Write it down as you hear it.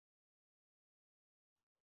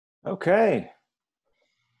Okay,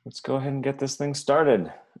 let's go ahead and get this thing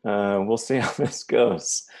started. We'll see how this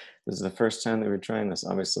goes. This is the first time that we're trying this,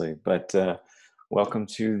 obviously, but welcome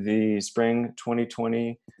to the Spring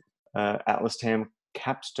 2020 Atlas TAM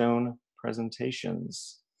Capstone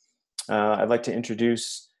presentations. I'd like to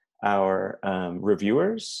introduce our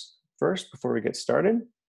reviewers first before we get started.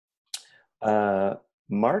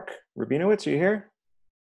 Mark Rabinowitz, are you here?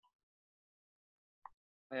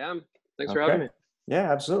 I am. Thanks for having me.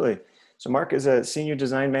 Yeah, absolutely. So Mark is a senior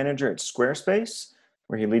design manager at Squarespace,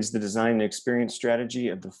 where he leads the design and experience strategy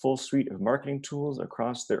of the full suite of marketing tools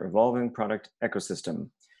across their evolving product ecosystem.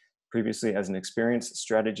 Previously, as an experienced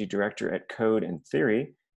strategy director at Code and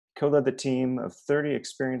Theory, co-led the team of 30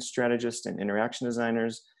 experienced strategists and interaction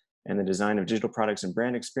designers and the design of digital products and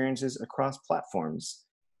brand experiences across platforms.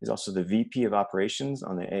 He's also the VP of operations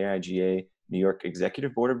on the AIGA New York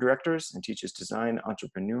Executive Board of Directors and teaches design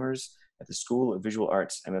entrepreneurs at the School of Visual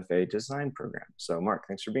Arts MFA Design Program. So Mark,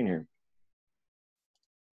 thanks for being here.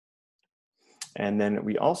 And then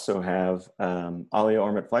we also have Alia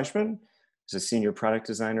Ormet-Fleischman, who's a senior product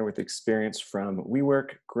designer with experience from WeWork,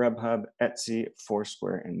 Grubhub, Etsy,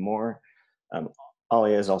 Foursquare, and more.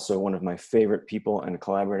 Alia is also one of my favorite people and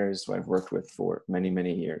collaborators who I've worked with for many,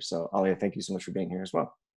 many years. So Alia, thank you so much for being here as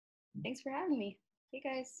well. Thanks for having me. Hey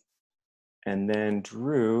guys. And then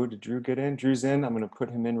Drew, did Drew get in? Drew's in. I'm going to put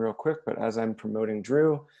him in real quick, but as I'm promoting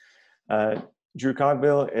Drew, Drew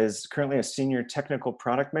Cogbill is currently a senior technical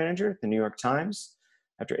product manager at the New York Times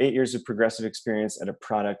after 8 years of progressive experience at a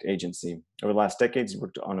product agency. Over the last decades, he's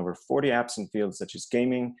worked on over 40 apps in fields such as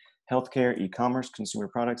gaming, healthcare, e-commerce, consumer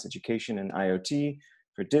products, education, and IoT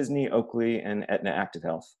for Disney, Oakley, and Aetna Active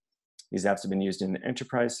Health. These apps have been used in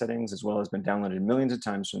enterprise settings as well as been downloaded millions of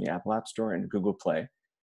times from the Apple App Store and Google Play.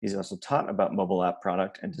 He's also taught about mobile app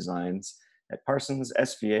product and designs at Parsons,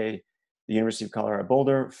 SVA, the University of Colorado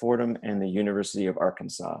Boulder, Fordham, and the University of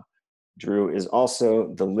Arkansas. Drew is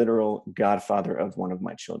also the literal godfather of one of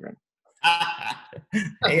my children.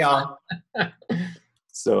 Hey, y'all.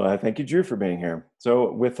 So thank you, Drew, for being here.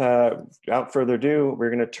 So without further ado, we're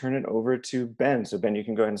going to turn it over to Ben. So Ben, you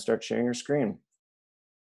can go ahead and start sharing your screen.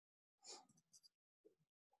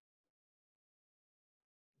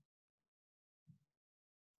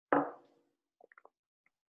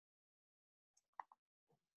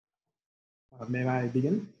 May I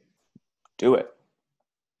begin? Do it.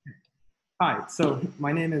 Hi, so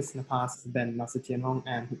my name is Napas Ben Nasatianhong,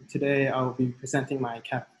 and today I will be presenting my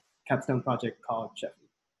capstone project called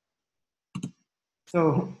Chefy.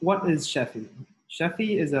 So what is Chefy?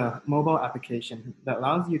 Chefy is a mobile application that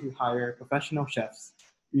allows you to hire professional chefs,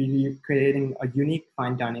 really creating a unique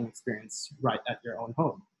fine dining experience right at your own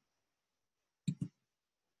home.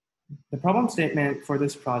 The problem statement for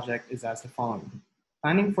this project is as the following.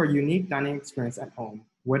 Planning for a unique dining experience at home,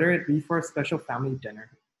 whether it be for a special family dinner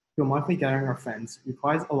to a monthly gathering of friends,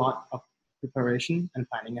 requires a lot of preparation and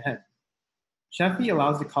planning ahead. Chefy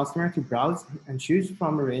allows the customer to browse and choose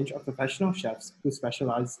from a range of professional chefs who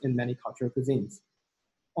specialize in many cultural cuisines.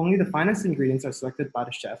 Only the finest ingredients are selected by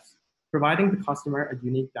the chefs, providing the customer a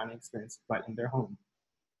unique dining experience right in their home.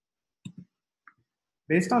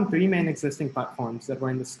 Based on 3 main existing platforms that were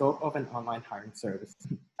in the scope of an online hiring service,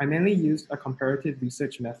 I mainly used a comparative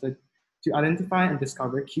research method to identify and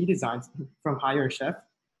discover key designs from Hire a Chef,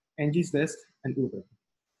 Angie's List, and Uber.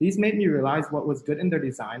 These made me realize what was good in their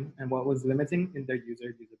design and what was limiting in their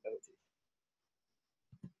user usability.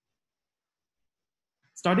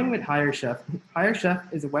 Starting with Hire a Chef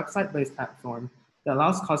is a website-based platform that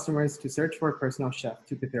allows customers to search for a personal chef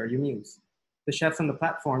to prepare your meals. The chefs on the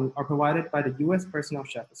platform are provided by the US Personal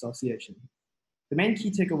Chef Association. The main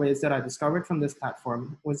key takeaways that I discovered from this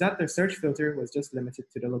platform was that their search filter was just limited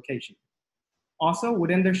to the location. Also,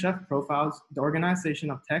 within their chef profiles, the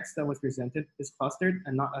organization of text that was presented is clustered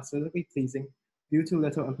and not aesthetically pleasing due to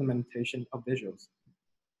little implementation of visuals.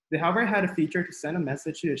 They, however, had a feature to send a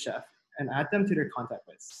message to the chef and add them to their contact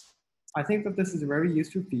list. I think that this is a very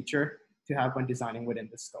useful feature to have when designing within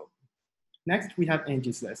this scope. Next, we have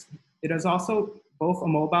Angie's List. It is also both a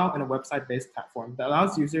mobile and a website-based platform that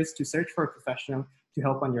allows users to search for a professional to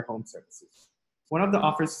help on your home services. One of the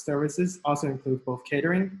offered services also includes both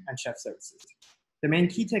catering and chef services. The main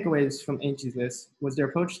key takeaways from Angie's List was their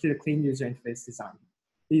approach to the clean user interface design.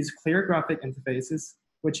 These clear graphic interfaces,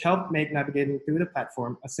 which help make navigating through the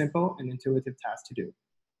platform a simple and intuitive task to do.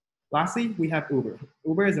 Lastly, we have Uber.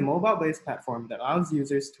 Uber is a mobile-based platform that allows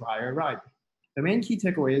users to hire a ride. The main key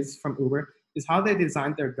takeaways from Uber is how they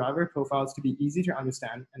designed their driver profiles to be easy to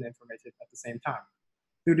understand and informative at the same time.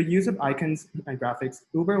 Through the use of icons and graphics,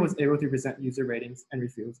 Uber was able to present user ratings and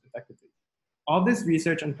reviews effectively. All this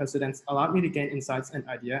research and precedents allowed me to gain insights and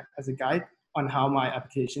idea as a guide on how my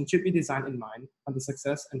application should be designed in mind on the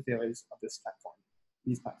success and failures of these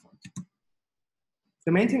platforms.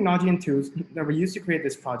 The main technology and tools that were used to create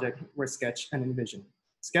this project were Sketch and InVision.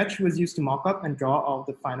 Sketch was used to mock up and draw all of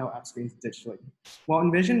the final app screens digitally, while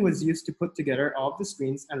InVision was used to put together all of the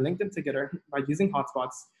screens and link them together by using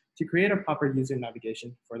hotspots to create a proper user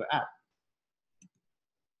navigation for the app.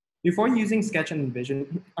 Before using Sketch and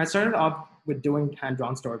InVision, I started off with doing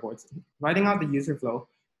hand-drawn storyboards, writing out the user flow,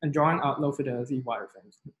 and drawing out low-fidelity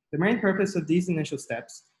wireframes. The main purpose of these initial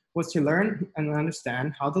steps was to learn and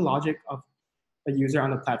understand how the logic of a user on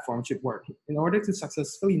the platform should work in order to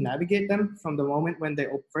successfully navigate them from the moment when they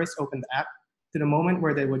first open the app to the moment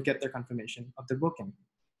where they would get their confirmation of their booking.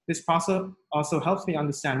 This process also helps me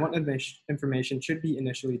understand what information should be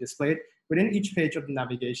initially displayed within each page of the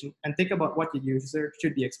navigation and think about what the user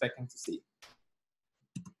should be expecting to see.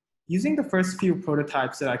 Using the first few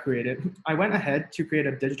prototypes that I created, I went ahead to create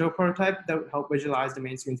a digital prototype that would help visualize the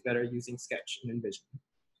main screens better using Sketch and InVision.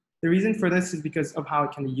 The reason for this is because of how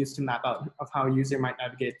it can be used to map out of how a user might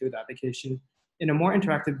navigate through the application in a more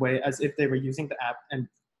interactive way as if they were using the app and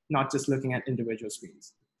not just looking at individual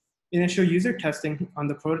screens. Initial user testing on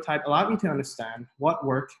the prototype allowed me to understand what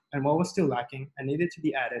worked and what was still lacking and needed to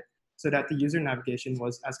be added so that the user navigation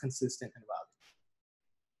was as consistent and valid.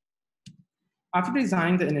 After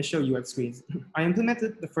designing the initial UX screens, I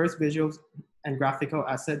implemented the first visuals and graphical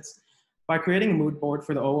assets by creating a mood board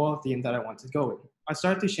for the overall theme that I want to go with. I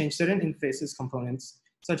started to change certain interfaces components,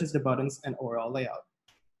 such as the buttons and overall layout.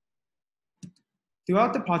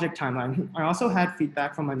 Throughout the project timeline, I also had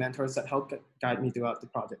feedback from my mentors that helped guide me throughout the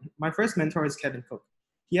project. My first mentor is Kevin Cook.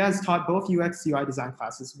 He has taught both UX UI design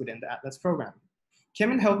classes within the Atlas program.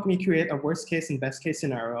 Kevin helped me create a worst case and best case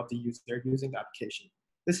scenario of the user using the application.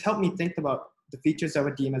 This helped me think about the features I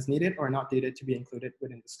would deem as needed or not needed to be included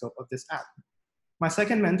within the scope of this app. My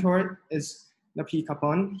second mentor is Napi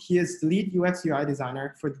Kapon. He is the lead UX UI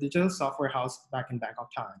designer for the digital software house back in Bangkok,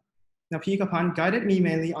 Thailand. Napi Kapon guided me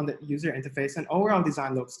mainly on the user interface and overall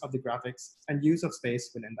design looks of the graphics and use of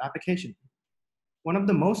space within the application. One of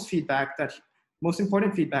the most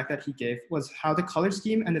important feedback that he gave was how the color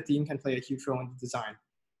scheme and the theme can play a huge role in the design.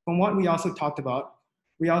 From what we also talked about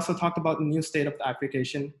the new state of the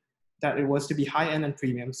application, that it was to be high-end and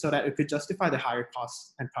premium so that it could justify the higher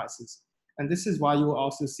costs and prices. And this is why you will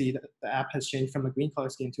also see that the app has changed from a green color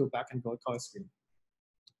scheme to a black and gold color scheme.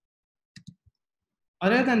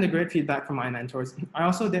 Other than the great feedback from my mentors, I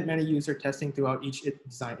also did many user testing throughout each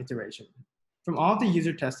design iteration. From all of the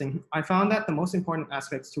user testing, I found that the most important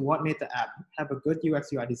aspects to what made the app have a good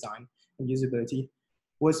UX UI design and usability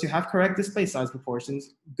was to have correct display size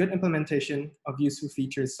proportions, good implementation of useful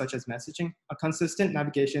features such as messaging, a consistent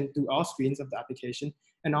navigation through all screens of the application,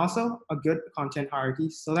 and also a good content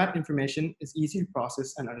hierarchy so that information is easy to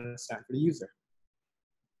process and understand for the user.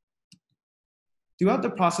 Throughout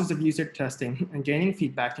the process of user testing and gaining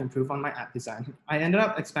feedback to improve on my app design, I ended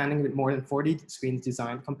up expanding with more than 40 screens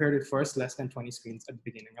designed compared to first less than 20 screens at the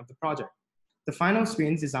beginning of the project. The final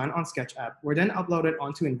screens designed on Sketch app were then uploaded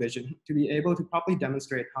onto InVision to be able to properly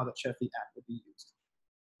demonstrate how the Sheffy app would be used.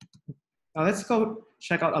 Now let's go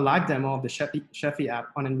check out a live demo of the Sheffy app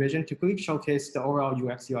on InVision to quickly showcase the overall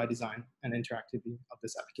UX UI design and interactivity of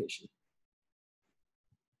this application.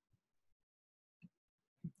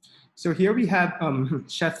 So here we have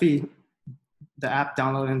Sheffy, the app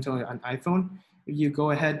downloaded into an iPhone. If you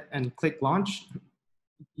go ahead and click launch,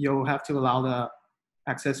 you'll have to allow the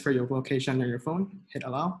access for your location on your phone, hit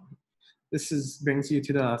allow. This brings you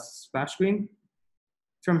to the splash screen.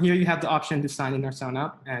 From here, you have the option to sign in or sign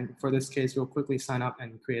up. And for this case, we'll quickly sign up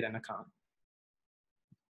and create an account.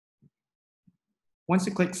 Once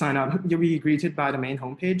you click sign up, you'll be greeted by the main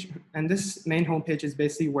homepage. And this main homepage is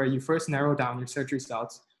basically where you first narrow down your search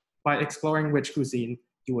results by exploring which cuisine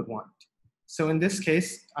you would want. So in this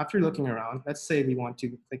case, after looking around, let's say we want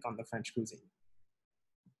to click on the French cuisine.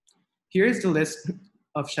 Here is the list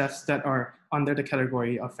of chefs that are under the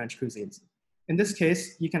category of French cuisines. In this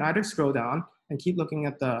case, you can either scroll down and keep looking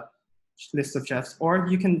at the list of chefs, or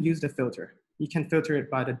you can use the filter. You can filter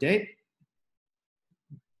it by the date,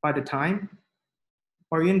 by the time,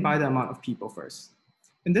 or even by the amount of people first.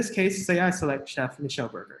 In this case, say I select Chef Michel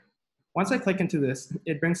Berger. Once I click into this,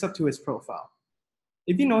 it brings up to his profile.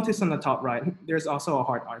 If you notice on the top right, there's also a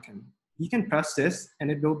heart icon. You can press this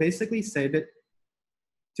and it will basically save it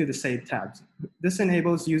to the Save tabs. This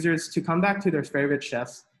enables users to come back to their favorite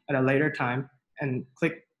chefs at a later time and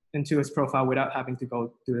click into his profile without having to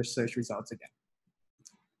go through the search results again.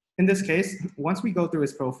 In this case, once we go through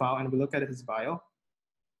his profile and we look at his bio,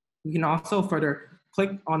 we can also further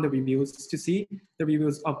click on the reviews to see the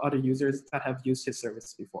reviews of other users that have used his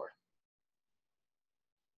service before.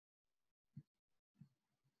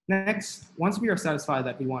 Next, once we are satisfied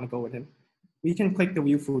that we want to go with him, we can click the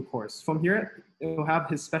View Food Course. From here, it will have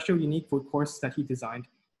his special unique food course that he designed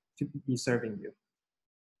to be serving you.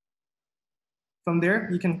 From there,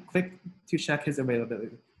 you can click to check his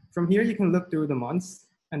availability. From here, you can look through the months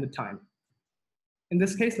and the time. In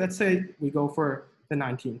this case, let's say we go for the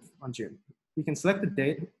 19th on June. We can select the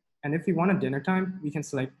date, and if we want a dinner time, we can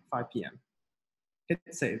select 5 p.m. Hit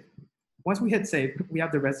save. Once we hit save, we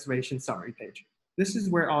have the reservation summary page. This is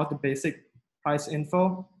where all the basic price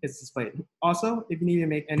info is displayed. Also, if you need to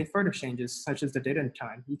make any further changes, such as the date and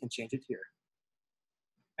time, you can change it here.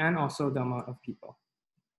 And also the amount of people.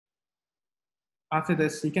 After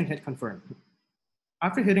this, you can hit confirm.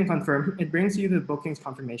 After hitting confirm, it brings you to the bookings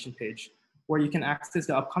confirmation page, where you can access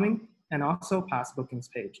the upcoming and also past bookings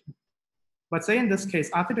page. But say in this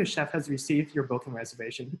case, after the chef has received your booking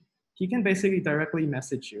reservation, he can basically directly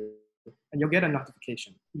message you and you'll get a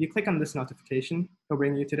notification. If you click on this notification, it'll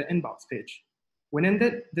bring you to the inbox page.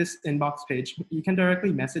 Within this inbox page, you can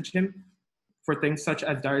directly message him for things such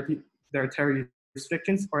as dietary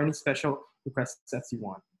restrictions or any special requests that you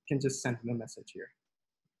want. You can just send him a message here.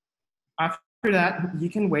 After that, you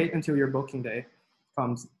can wait until your booking day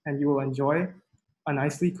comes and you will enjoy a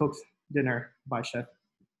nicely cooked dinner by Chef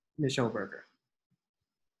Michel Berger.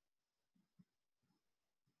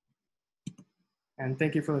 And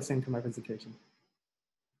thank you for listening to my presentation.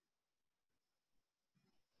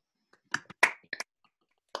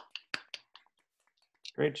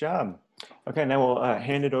 Great job. Okay, now we'll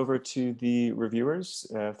hand it over to the reviewers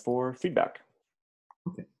for feedback.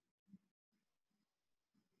 Okay.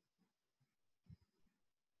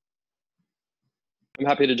 I'm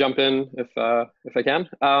happy to jump in if I can.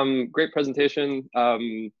 Great presentation.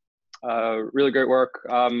 Really great work.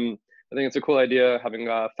 I think it's a cool idea having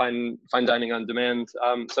fine dining on demand.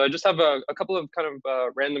 So I just have a couple of kind of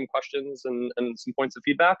random questions and some points of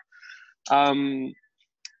feedback.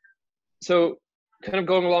 So kind of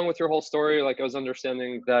going along with your whole story, like I was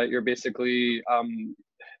understanding that you're basically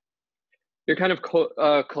you're kind of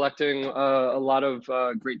collecting a lot of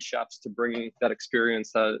great chefs to bring that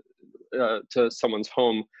experience to someone's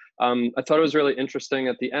home. I thought it was really interesting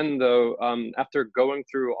at the end, though, after going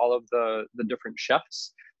through all of the different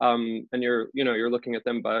chefs, and you're looking at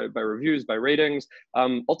them by reviews, by ratings.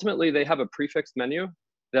 Ultimately, they have a prefixed menu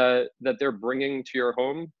that they're bringing to your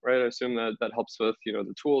home, right? I assume that helps with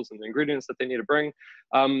the tools and the ingredients that they need to bring.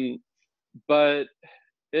 But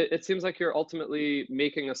it seems like you're ultimately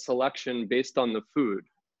making a selection based on the food,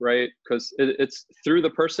 right? Because it's through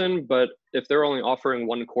the person, but if they're only offering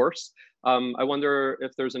one course, I wonder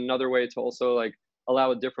if there's another way to also like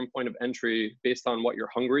allow a different point of entry based on what you're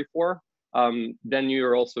hungry for. Then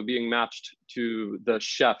you're also being matched to the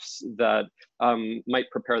chefs that might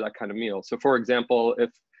prepare that kind of meal. So for example, if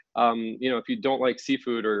if you don't like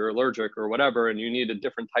seafood or you're allergic or whatever, and you need a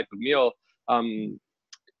different type of meal,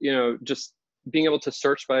 just being able to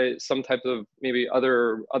search by some type of maybe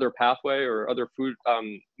other pathway or other food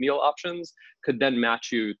meal options could then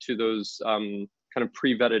match you to those kind of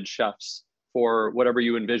pre-vetted chefs for whatever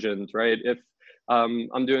you envisioned, right? If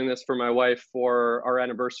I'm doing this for my wife for our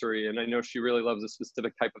anniversary, and I know she really loves a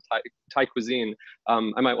specific type of Thai cuisine,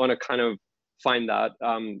 I might want to kind of find that,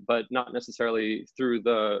 but not necessarily through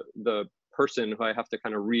the person who I have to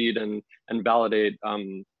kind of read and validate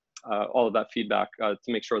all of that feedback to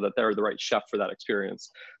make sure that they're the right chef for that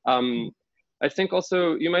experience. I think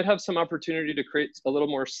also you might have some opportunity to create a little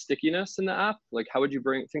more stickiness in the app. Like how would you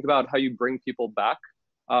think about how you bring people back?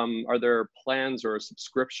 Are there plans or a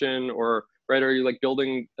subscription, or right? Are you like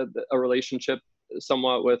building a relationship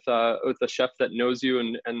somewhat with a chef that knows you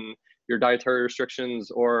and your dietary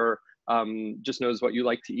restrictions, or just knows what you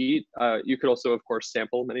like to eat? You could also, of course,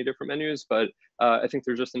 sample many different menus, but I think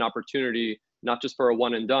there's just an opportunity, not just for a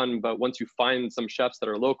one and done, but once you find some chefs that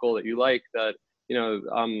are local that you like, that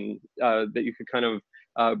that you could kind of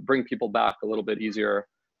bring people back a little bit easier.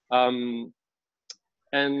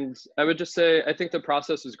 And I would just say, I think the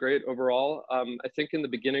process is great overall. I think in the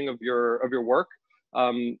beginning of your work,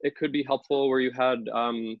 it could be helpful where you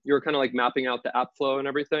were kind of like mapping out the app flow and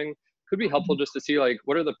everything. Could be helpful just to see like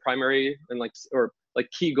what are the primary and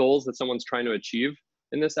key goals that someone's trying to achieve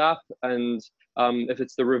in this app, and if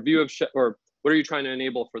it's the review of or what are you trying to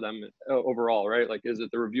enable for them overall, right? Like, is it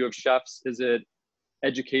the review of chefs? Is it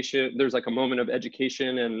education? There's like a moment of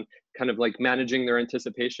education and kind of like managing their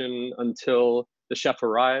anticipation until the chef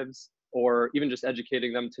arrives, or even just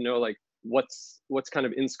educating them to know like what's kind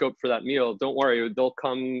of in scope for that meal. Don't worry, they'll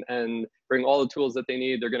come and bring all the tools that they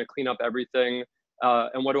need. They're going to clean up everything.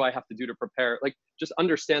 and what do I have to do to prepare? Like just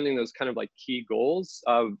understanding those kind of like key goals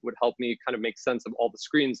would help me kind of make sense of all the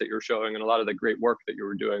screens that you're showing and a lot of the great work that you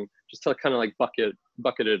were doing, just to kind of like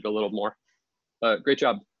bucket it a little more. Great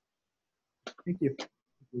job. Thank you.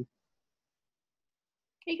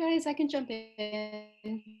 Hey guys, I can jump in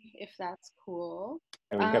if that's cool.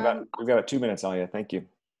 And we've got about 2 minutes, Alia. Thank you.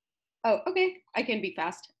 Oh, okay. I can be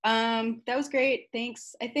fast. That was great.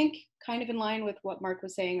 Thanks. I think kind of in line with what Mark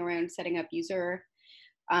was saying around setting up user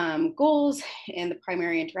goals and the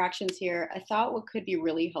primary interactions here, I thought what could be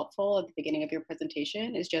really helpful at the beginning of your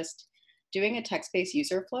presentation is just doing a text-based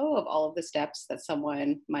user flow of all of the steps that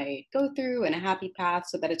someone might go through in a happy path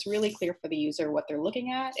so that it's really clear for the user what they're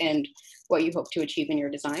looking at and what you hope to achieve in your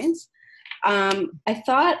designs. I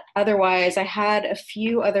thought otherwise I had a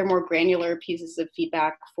few other more granular pieces of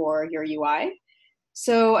feedback for your UI.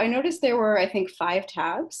 So I noticed there were, I think, 5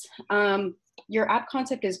 tabs. Your app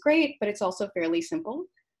concept is great, but it's also fairly simple.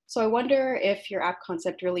 So I wonder if your app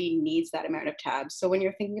concept really needs that amount of tabs. So when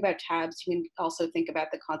you're thinking about tabs, you can also think about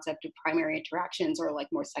the concept of primary interactions or like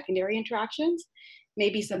more secondary interactions.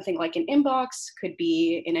 Maybe something like an inbox could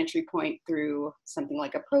be an entry point through something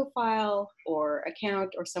like a profile or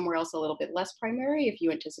account or somewhere else a little bit less primary if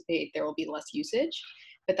you anticipate there will be less usage,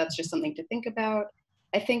 but that's just something to think about.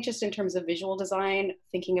 I think just in terms of visual design,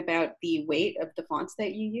 thinking about the weight of the fonts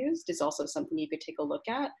that you used is also something you could take a look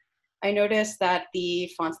at. I noticed that the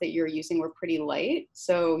fonts that you're using were pretty light,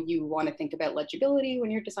 so you want to think about legibility when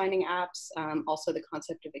you're designing apps, also the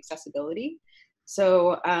concept of accessibility.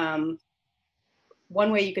 So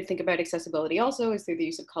one way you could think about accessibility also is through the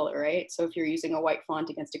use of color, right? So if you're using a white font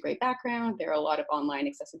against a gray background, there are a lot of online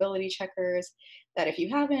accessibility checkers that if you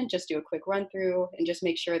haven't, just do a quick run through and just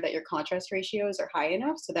make sure that your contrast ratios are high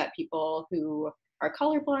enough so that people who are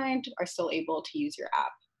colorblind are still able to use your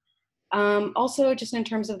app. Also, just in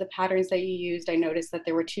terms of the patterns that you used, I noticed that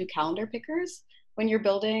there were 2 calendar pickers. When you're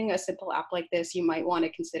building a simple app like this, you might want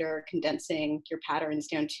to consider condensing your patterns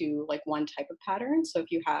down to like one type of pattern. So if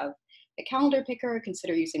you have a calendar picker,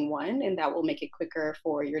 consider using one, and that will make it quicker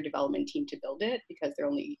for your development team to build it because they're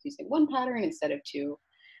only using one pattern instead of 2.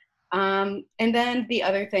 And then the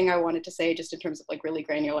other thing I wanted to say, just in terms of like really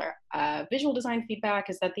granular visual design feedback,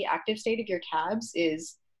 is that the active state of your tabs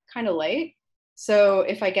is kind of light. So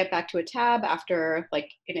if I get back to a tab after like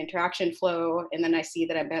an interaction flow, and then I see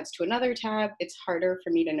that I bounce to another tab, it's harder for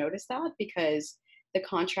me to notice that because the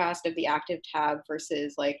contrast of the active tab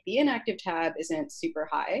versus like the inactive tab isn't super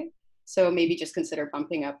high. So maybe just consider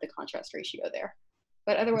bumping up the contrast ratio there.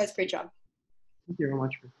 But otherwise, great job. Thank you very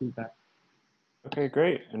much for feedback. Okay,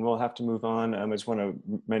 great. And we'll have to move on. I just want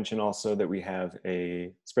to mention also that we have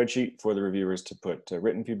a spreadsheet for the reviewers to put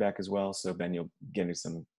written feedback as well. So Ben, you'll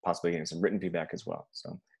possibly getting some written feedback as well.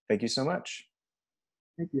 So thank you so much.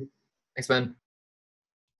 Thank you. Thanks, Ben.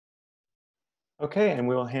 Okay, and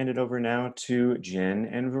we'll hand it over now to Jen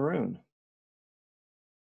and Varun.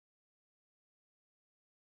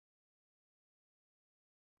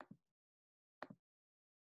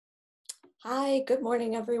 Hi, good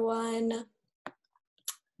morning, everyone.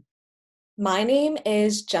 My name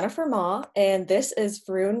is Jennifer Ma, and this is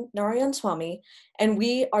Varun Narayanswamy, and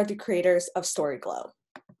we are the creators of StoryGlow.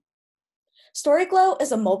 StoryGlow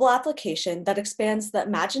is a mobile application that expands the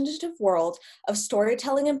imaginative world of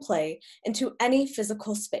storytelling and play into any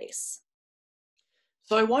physical space.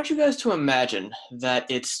 So I want you guys to imagine that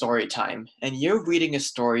it's story time, and you're reading a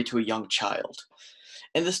story to a young child.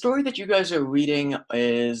 And the story that you guys are reading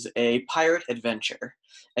is a pirate adventure,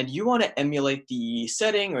 and you want to emulate the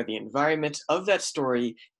setting or the environment of that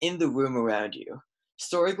story in the room around you.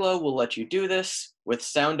 StoryGlow will let you do this with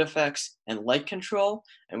sound effects and light control,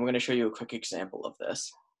 and we're going to show you a quick example of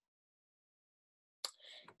this.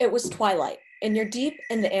 It was twilight, and you're deep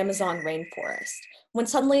in the Amazon rainforest, when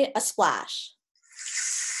suddenly a splash,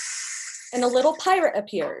 and a little pirate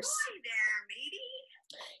appears.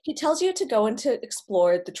 He tells you to go in to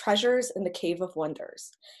explore the treasures in the Cave of Wonders.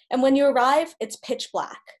 And when you arrive, it's pitch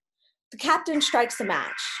black. The captain strikes a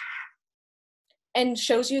match and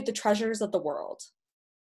shows you the treasures of the world.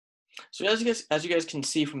 So as you guys can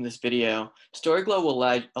see from this video, StoryGlow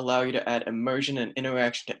will allow you to add immersion and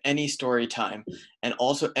interaction to any story time, and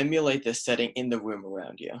also emulate this setting in the room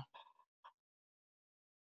around you.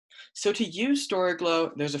 So to use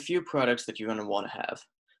StoryGlow, there's a few products that you're going to want to have.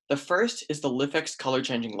 The first is the LiftX color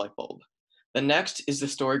changing light bulb. The next is the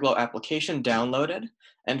StoryGlow application downloaded,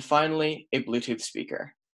 and finally, a Bluetooth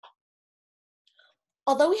speaker.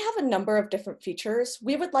 Although we have a number of different features,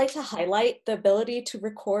 we would like to highlight the ability to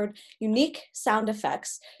record unique sound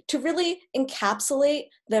effects to really encapsulate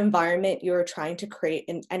the environment you're trying to create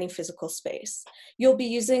in any physical space. You'll be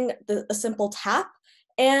using a simple tap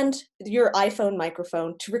and your iPhone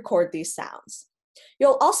microphone to record these sounds.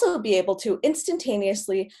 You'll also be able to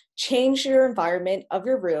instantaneously change your environment of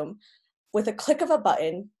your room with a click of a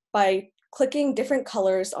button by clicking different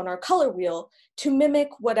colors on our color wheel to mimic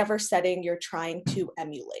whatever setting you're trying to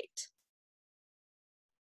emulate.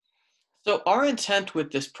 So our intent with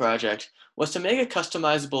this project was to make a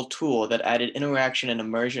customizable tool that added interaction and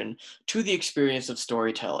immersion to the experience of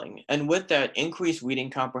storytelling, and with that, increase reading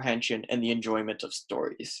comprehension and the enjoyment of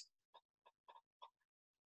stories.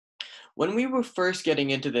 When we were first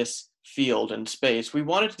getting into this field and space, we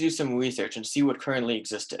wanted to do some research and see what currently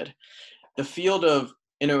existed. The field of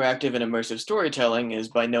interactive and immersive storytelling is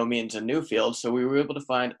by no means a new field, so we were able to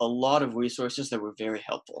find a lot of resources that were very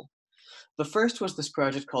helpful. The first was this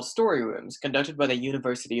project called Story Rooms, conducted by the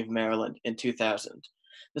University of Maryland in 2000.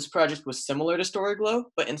 This project was similar to Storyglow,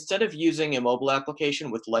 but instead of using a mobile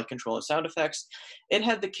application with light control and sound effects, it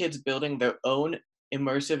had the kids building their own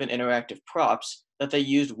immersive and interactive props that they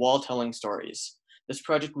used while telling stories. This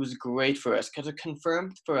project was great for us because it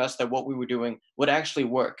confirmed for us that what we were doing would actually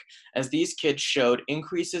work, as these kids showed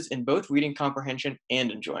increases in both reading comprehension and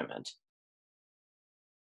enjoyment.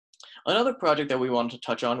 Another project that we wanted to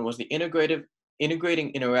touch on was the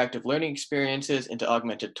integrating interactive learning experiences into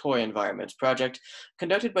augmented toy environments project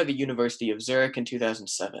conducted by the University of Zurich in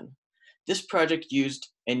 2007. This project used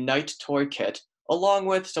a night toy kit along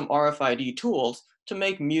with some RFID tools to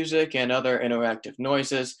make music and other interactive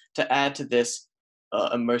noises to add to this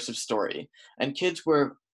immersive story. And kids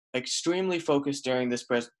were extremely focused during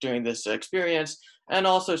this experience and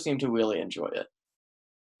also seemed to really enjoy it.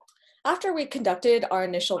 After we conducted our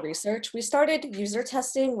initial research, we started user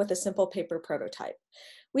testing with a simple paper prototype.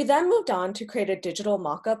 We then moved on to create a digital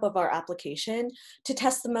mock-up of our application to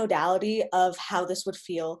test the modality of how this would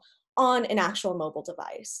feel on an actual mobile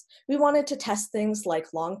device. We wanted to test things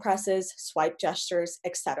like long presses, swipe gestures,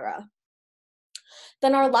 etc.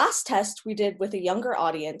 Then our last test we did with a younger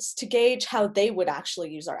audience to gauge how they would actually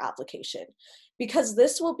use our application, because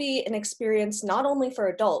this will be an experience not only for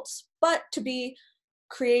adults, but to be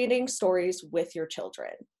creating stories with your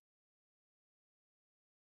children.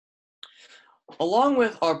 Along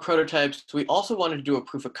with our prototypes, we also wanted to do a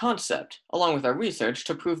proof of concept, along with our research,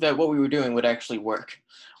 to prove that what we were doing would actually work.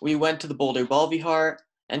 We went to the Boulder Ball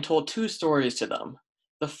and told 2 stories to them.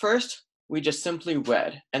 The first, we just simply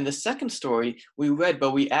read, and the second story, we read,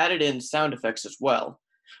 but we added in sound effects as well.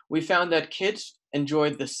 We found that kids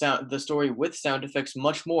enjoyed the story with sound effects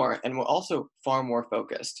much more, and were also far more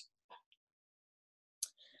focused.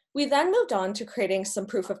 We then moved on to creating some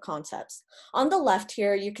proof of concepts. On the left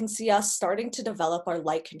here, you can see us starting to develop our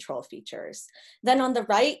light control features. Then on the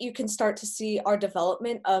right, you can start to see our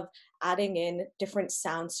development of adding in different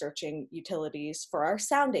sound searching utilities for our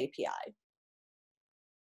sound API.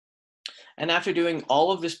 And after doing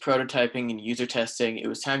all of this prototyping and user testing, it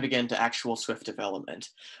was time to get into actual Swift development.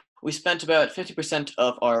 We spent about 50%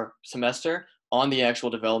 of our semester on the actual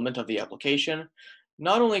development of the application,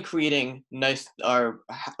 not only creating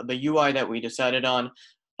the UI that we decided on.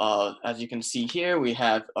 As you can see here, we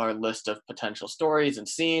have our list of potential stories and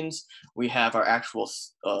scenes. We have our actual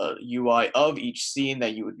UI of each scene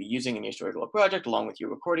that you would be using in your Storyglow project, along with your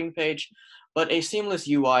recording page, but a seamless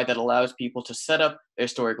UI that allows people to set up their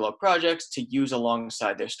Storyglow projects to use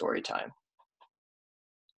alongside their story time.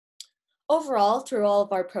 Overall, through all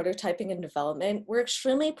of our prototyping and development, we're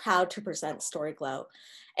extremely proud to present Storyglow.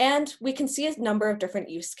 And we can see a number of different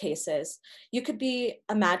use cases. You could be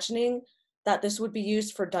imagining that this would be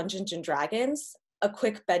used for Dungeons and Dragons, a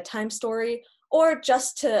quick bedtime story, or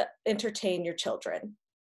just to entertain your children.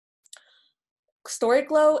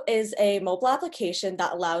 Storyglow is a mobile application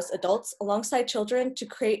that allows adults alongside children to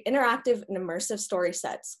create interactive and immersive story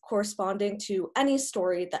sets corresponding to any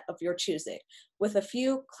story of your choosing with a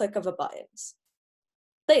few click of a buttons.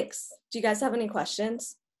 Thanks. Do you guys have any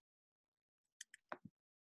questions?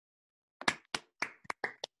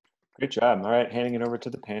 Great job. All right, handing it over to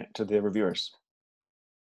the reviewers.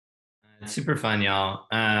 It's super fun, y'all.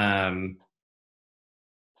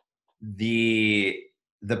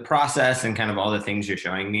 The process and kind of all the things you're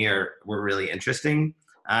showing me were really interesting.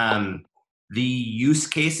 The use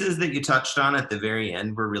cases that you touched on at the very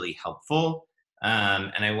end were really helpful.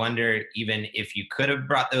 And I wonder even if you could have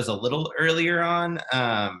brought those a little earlier on.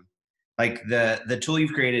 Like the tool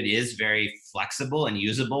you've created is very flexible and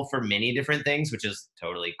usable for many different things, which is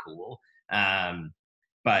totally cool.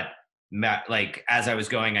 But like as I was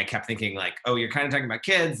going, I kept thinking like, oh, you're kind of talking about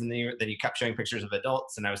kids, and then you kept showing pictures of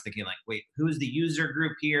adults, and I was thinking like, wait, who's the user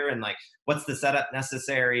group here, and like, what's the setup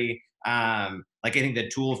necessary? Like I think the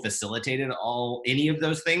tool facilitated any of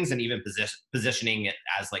those things, and even positioning it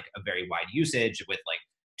as like a very wide usage with like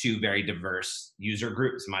two very diverse user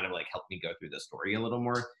groups might have like helped me go through the story a little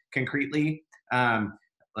more concretely.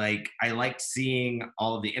 Like I liked seeing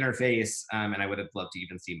all of the interface, and I would have loved to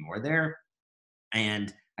even see more there.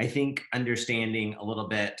 And I think understanding a little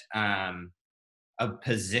bit of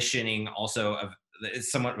positioning also of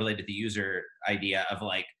is somewhat related to the user idea of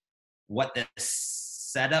like what the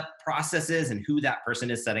setup process is and who that person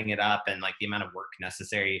is setting it up, and like the amount of work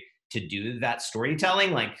necessary to do that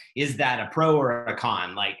storytelling. Like, is that a pro or a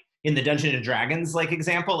con? Like in the Dungeons and Dragons like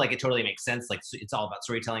example, like it totally makes sense. Like it's all about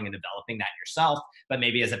storytelling and developing that yourself. But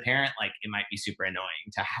maybe as a parent, like it might be super annoying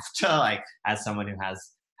to have to like, as someone who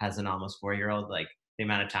has an almost 4-year-old, like the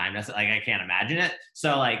amount of time that's like, I can't imagine it.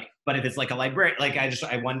 So like, but if it's like a library, like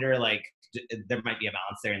I wonder like there might be a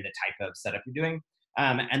balance there in the type of setup you're doing.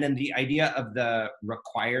 And then the idea of the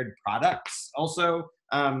required products also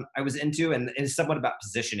I was into, and it's somewhat about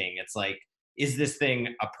positioning. It's like, is this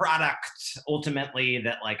thing a product ultimately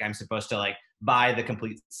that like I'm supposed to like buy the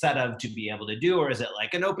complete set of to be able to do, or is it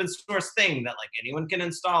like an open source thing that like anyone can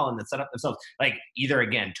install and then set up themselves? Like either,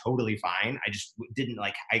 again, totally fine. I just didn't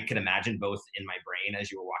like, I could imagine both in my brain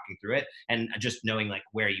as you were walking through it, and just knowing like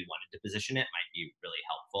where you wanted to position it might be really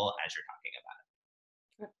helpful as you're talking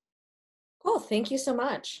about it. Cool, thank you so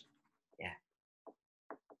much.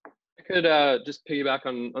 I could just piggyback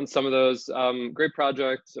on some of those. Great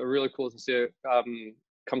projects, are really cool to see it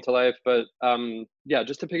come to life. But yeah,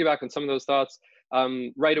 just to piggyback on some of those thoughts,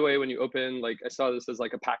 right away when you open, like I saw this as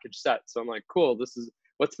like a package set. So I'm like, cool,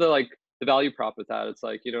 what's the value prop with that? It's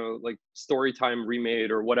like, like story time remade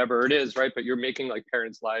or whatever it is, right? But you're making like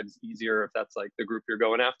parents' lives easier if that's like the group you're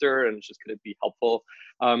going after, and it's just gonna be helpful.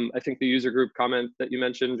 I think the user group comment that you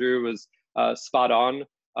mentioned, Drew, was spot on,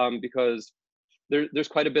 because there's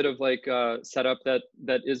quite a bit of like setup that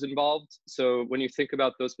is involved. So when you think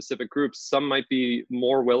about those specific groups, some might be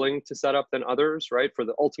more willing to set up than others, right? For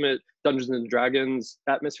the ultimate Dungeons and Dragons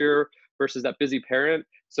atmosphere versus that busy parent.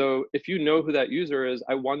 So if you know who that user is,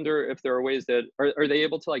 I wonder if there are ways that, are they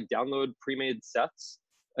able to like download pre-made sets?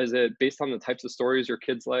 Is it based on the types of stories your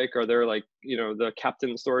kids like? Are there like, the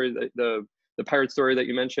captain story, the pirate story that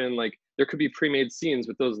you mentioned, like there could be pre-made scenes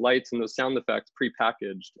with those lights and those sound effects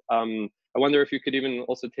pre-packaged. I wonder if you could even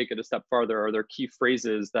also take it a step farther. Are there key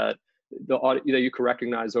phrases that that you could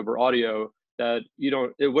recognize over audio that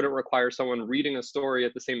it wouldn't require someone reading a story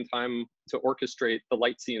at the same time to orchestrate the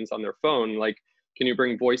light scenes on their phone? Like, can you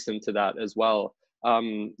bring voice into that as well?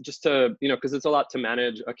 Just to, because it's a lot to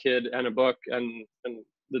manage a kid and a book and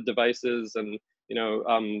the devices and,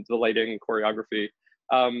 the lighting, choreography.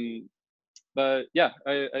 But yeah,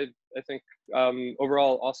 I think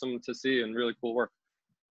overall awesome to see and really cool work.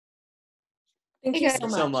 Thank you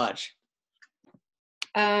so much.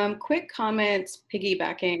 Quick comments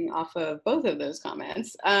piggybacking off of both of those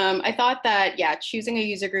comments. I thought that, yeah, choosing a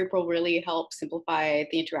user group will really help simplify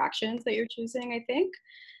the interactions that you're choosing, I think.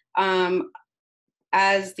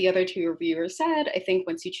 As the other two reviewers said, I think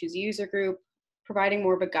once you choose a user group, providing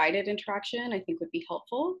more of a guided interaction, I think would be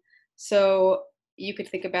helpful. So you could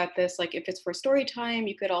think about this, like if it's for story time,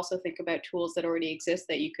 you could also think about tools that already exist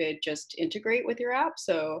that you could just integrate with your app.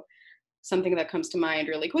 So something that comes to mind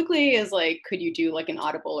really quickly is like, could you do like an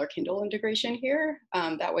Audible or Kindle integration here?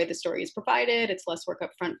 That way the story is provided, it's less work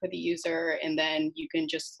up front for the user, and then you can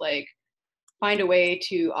just like find a way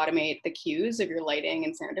to automate the cues of your lighting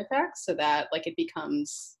and sound effects so that like it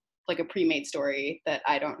becomes like a pre-made story that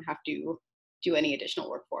I don't have to do any additional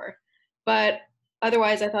work for. But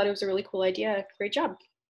otherwise, I thought it was a really cool idea. Great job.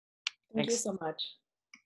 Thank you so much.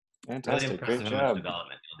 Fantastic, Really great impressive how much job.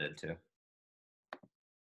 development you did too.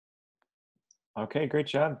 Okay, great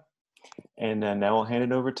job. And now we'll hand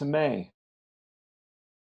it over to May.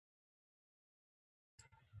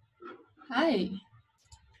 Hi.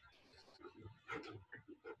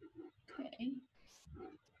 Okay.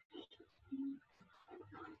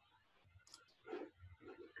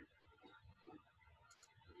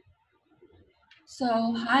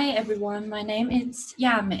 So, hi everyone. My name is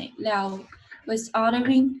Yamei Liao. With all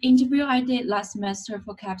the interview I did last semester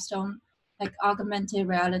for Capstone, like augmented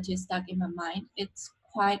reality stuck in my mind. It's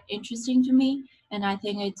quite interesting to me, and I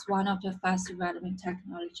think it's one of the fast developing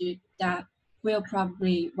technology that will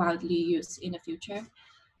probably widely used in the future.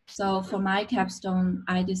 So for my capstone,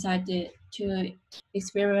 I decided to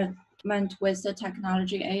experiment with the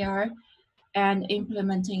technology AR and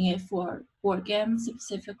implementing it for board games,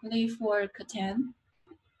 specifically for Catan.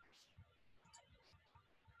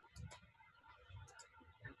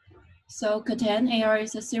 So Catan AR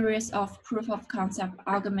is a series of proof-of-concept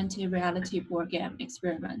augmented reality board game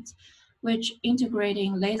experiments, which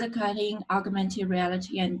integrating laser cutting, augmented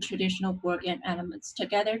reality, and traditional board game elements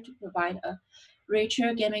together to provide a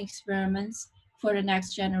richer gaming experience for the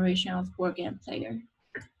next generation of board game player.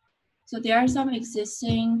 So there are some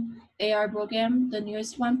existing AR board game. The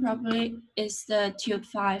newest one probably is the Tube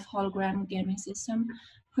 5 hologram gaming system.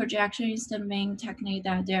 Projection is the main technique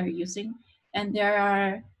that they're using. And there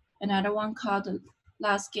are another one called the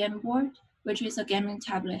Last Game Board, which is a gaming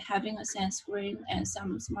tablet having a sense screen and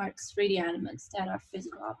some smart 3D elements that are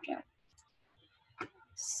physical objects.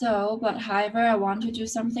 So, but however, I want to do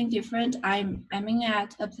something different. I'm aiming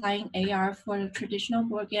at applying AR for the traditional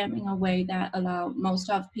board game in a way that allow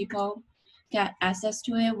most of people get access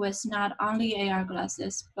to it with not only AR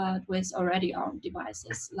glasses, but with already on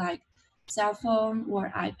devices like cell phone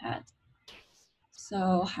or iPad.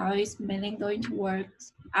 So how is mailing going to work?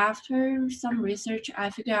 After some research, I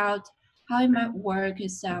figured out how it might work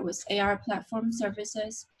is that with AR platform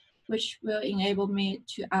services, which will enable me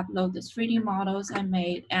to upload the 3D models I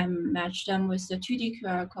made and match them with the 2D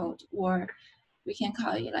QR code, or we can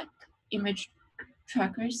call it like image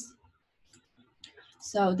trackers.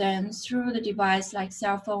 So then through the device like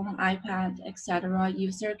cell phone, iPad, etc.,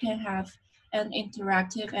 user can have an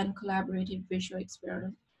interactive and collaborative visual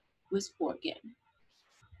experience with board game.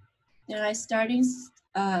 Then I started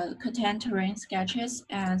Catan terrain sketches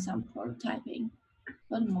and some prototyping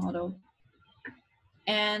for the model.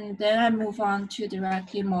 And then I move on to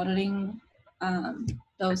directly modeling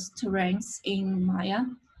those terrains in Maya.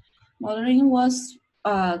 Modeling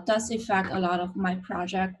does affect a lot of my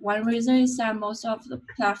project. One reason is that most of the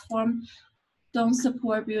platform don't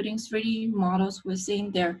support building 3D models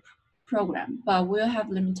within their program, but will have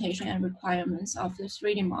limitation and requirements of the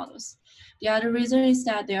 3D models. The other reason is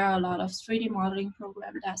that there are a lot of 3D modeling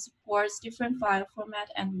programs that supports different file format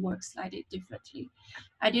and work slightly differently.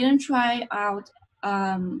 I didn't try out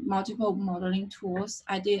multiple modeling tools.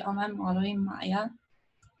 I did online modeling Maya.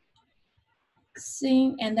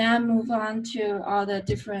 And then I move on to all the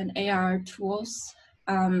different AR tools.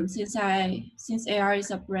 Since AR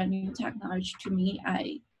is a brand new technology to me,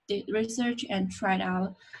 I did research and tried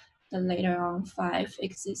out the later on 5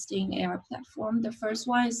 existing AR platform. The first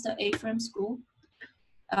one is the A-Frame School.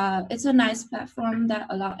 It's a nice platform that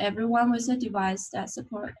allows everyone with a device that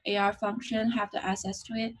support AR function have the access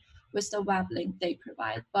to it with the web link they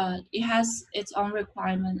provide, but it has its own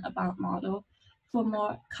requirement about model. For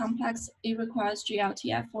more complex, it requires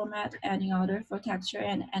GLTF format, and in order for texture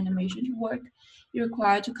and animation to work, you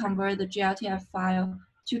require to convert the GLTF file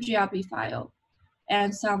to GLB file,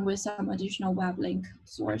 and some with some additional web link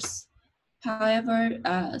source. However,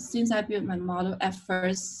 since I built my model at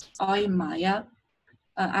first all in Maya,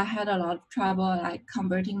 I had a lot of trouble like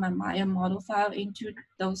converting my Maya model file into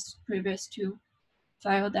those previous 2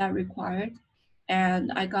 files that required.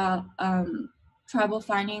 And I got trouble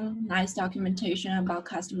finding nice documentation about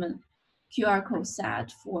custom QR code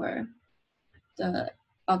set for the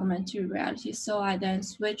augmented reality. So I then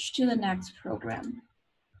switched to the next program,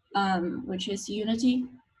 which is Unity.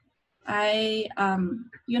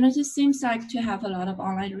 Unity seems like to have a lot of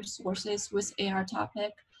online resources with AR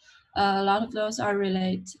topic. A lot of those are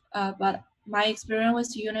related, but my experience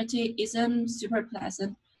with Unity isn't super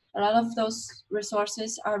pleasant. A lot of those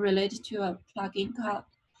resources are related to a plugin called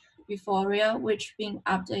Euphoria, which being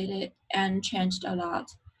updated and changed a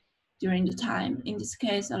lot during the time. In this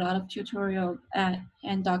case, a lot of tutorial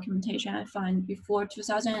and documentation I find before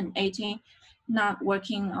 2018 not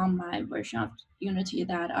working on my version of Unity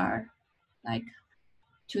that are like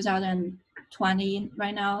 2020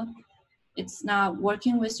 right now. It's not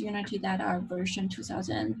working with Unity that are version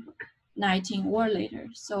 2019 or later.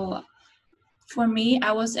 So for me,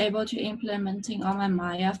 I was able to implementing on my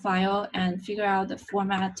Maya file and figure out the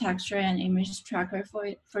format, texture, and image tracker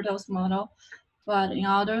for those model. But in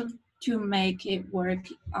order to make it work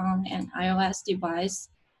on an iOS device,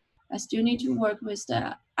 I still need to work with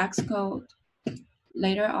the Xcode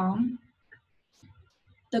later on.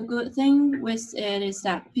 The good thing with it is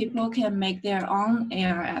that people can make their own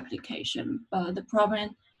AR application, but the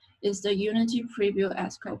problem is the Unity Preview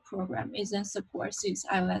Xcode program isn't supported since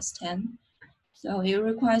iOS 10. So it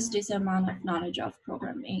requires this amount of knowledge of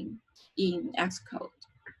programming in Xcode.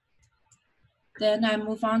 Then I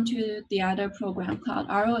move on to the other program called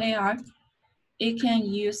ROAR. It can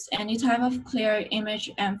use any type of clear image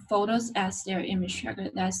and photos as their image tracker.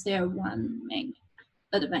 That's their one main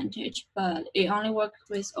advantage, but it only works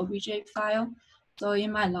with OBJ file, so it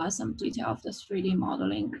might lose some detail of the 3D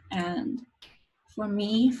modeling and for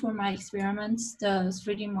me, for my experiments, the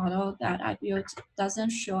 3D model that I built doesn't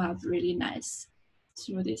show up really nice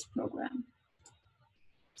through this program.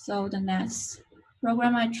 So the next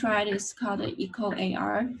program I tried is called the Eco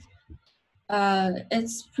AR.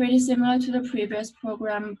 It's pretty similar to the previous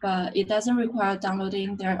program, but it doesn't require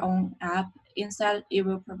downloading their own app. Instead, it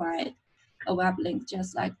will provide a web link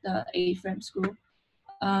just like the A-frame school.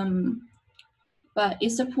 But it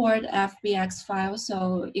supports FBX files,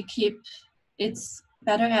 so it's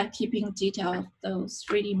better at keeping detail of those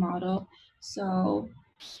 3D model. So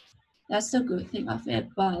that's the good thing of it.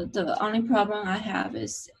 But the only problem I have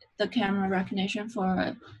is the camera recognition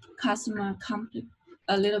for customer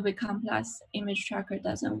a little bit complex image tracker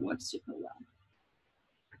doesn't work super well.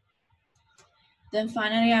 Then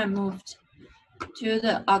finally, I moved to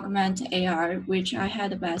the Augment AR, which I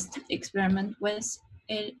had the best experiment with.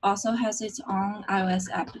 It also has its own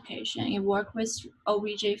iOS application. It worked with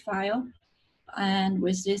OBJ file, and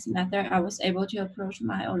with this method, I was able to approach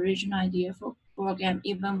my original idea for program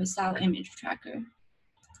even without image tracker.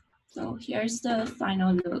 So here's the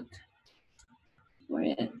final look for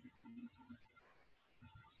it.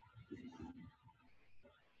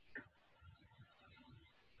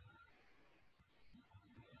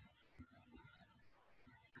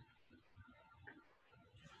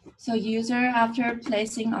 So user, after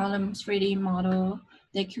placing all the 3D model,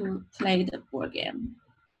 they could play the board game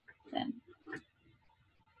then.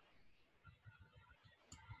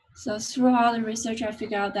 So through all the research, I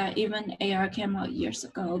figured out that even AR came out years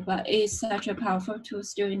ago, but it's such a powerful tool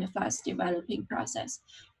still in the fast developing process.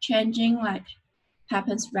 Changing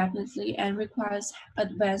happens rapidly and requires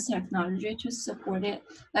advanced technology to support it.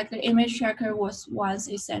 Like the image tracker was once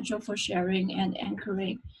essential for sharing and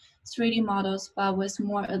anchoring 3D models, but with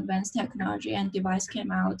more advanced technology and device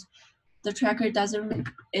came out, the tracker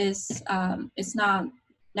it's not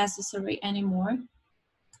necessary anymore.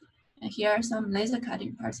 And here are some laser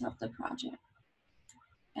cutting parts of the project.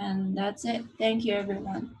 And that's it. Thank you,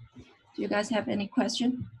 everyone. Do you guys have any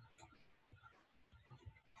questions?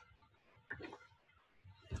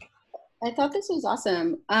 I thought this was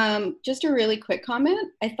awesome. Just a really quick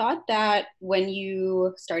comment. I thought that when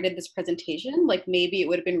you started this presentation, like maybe it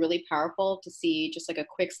would have been really powerful to see just like a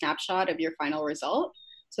quick snapshot of your final result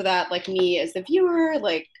so that like me as the viewer,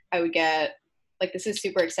 like I would get, like this is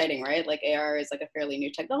super exciting, right? Like AR is like a fairly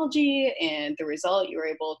new technology and the result you were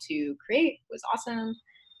able to create was awesome.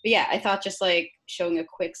 But yeah, I thought just like showing a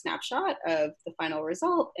quick snapshot of the final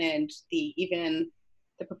result and even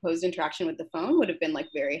the proposed interaction with the phone would have been like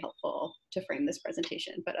very helpful to frame this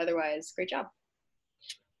presentation. But otherwise, great job.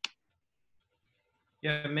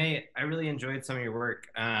 Yeah, May, I really enjoyed some of your work.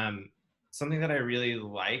 Something that I really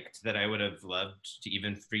liked that I would have loved to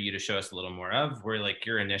even for you to show us a little more of were like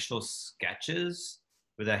your initial sketches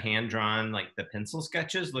with a hand-drawn, like the pencil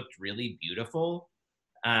sketches looked really beautiful.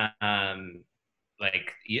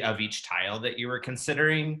 Like of each tile that you were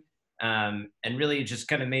considering. And really just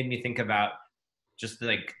kind of made me think about just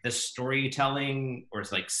like the storytelling or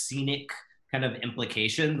it's like scenic kind of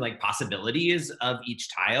implication, like possibilities of each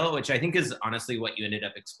tile, which I think is honestly what you ended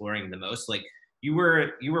up exploring the most. Like you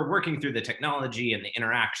were working through the technology and the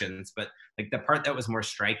interactions, but like the part that was more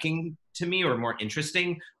striking to me or more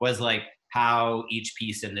interesting was like how each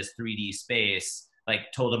piece in this 3D space like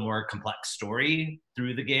told a more complex story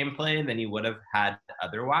through the gameplay than you would have had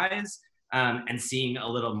otherwise. And seeing a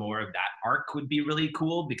little more of that arc would be really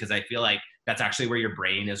cool because I feel like that's actually where your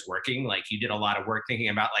brain is working. Like you did a lot of work thinking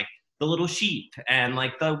about like the little sheep and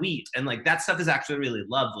like the wheat and like that stuff is actually really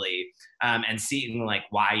lovely. And seeing like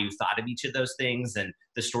why you thought of each of those things and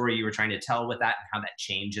the story you were trying to tell with that and how that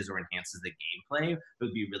changes or enhances the gameplay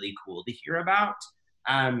would be really cool to hear about.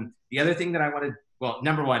 The other thing that I wanted, well,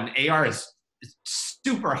 number one, AR is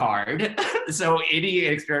super hard. So any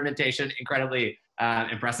experimentation, incredibly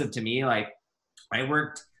impressive to me. Like I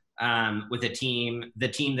worked with a team, the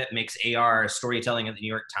team that makes AR storytelling at the New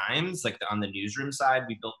York Times, like on the newsroom side,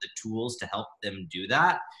 we built the tools to help them do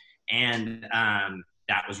that. And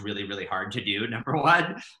that was really, really hard to do, number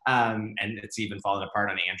one. And it's even fallen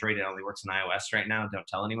apart on Android. It only works on iOS right now. Don't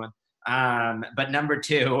tell anyone. But number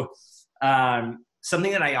two,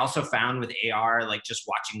 something that I also found with AR, like just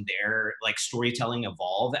watching their like storytelling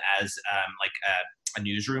evolve as like a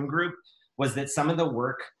newsroom group, was that some of the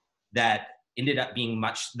work that ended up being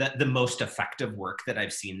the most effective work that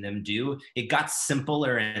I've seen them do, it got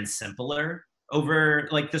simpler and simpler over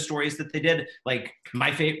like the stories that they did. Like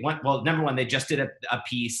my favorite one, well, number one, they just did a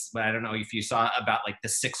piece, but I don't know if you saw, about like the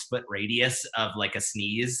 6 foot radius of like a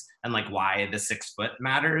sneeze and like why the 6 foot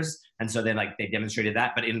matters. And so they demonstrated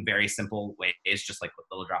that, but in very simple ways, just like with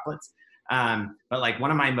little droplets. But like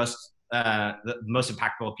one of my most the most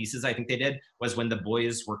impactful pieces I think they did was when the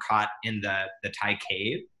boys were caught in the Thai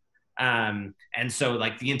cave. And so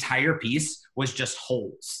like the entire piece was just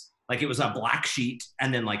holes. Like it was a black sheet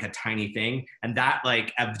and then like a tiny thing, and that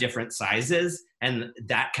like of different sizes, and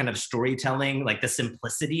that kind of storytelling, like the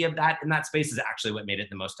simplicity of that in that space is actually what made it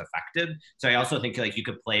the most effective. So I also think like you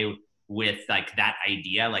could play with like that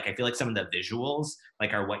idea. Like I feel like some of the visuals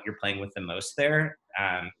like are what you're playing with the most there,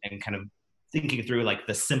 and kind of thinking through like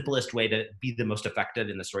the simplest way to be the most effective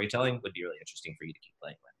in the storytelling would be really interesting for you to keep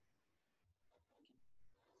playing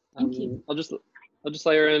with. Thank you. I'll just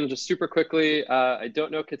layer in just super quickly. I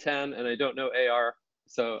don't know Catan and I don't know AR,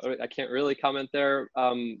 so I can't really comment there.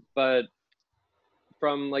 But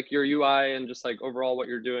from like your UI and just like overall what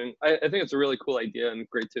you're doing, I think it's a really cool idea and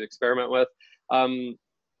great to experiment with.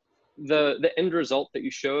 The end result that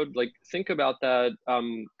you showed, like think about that,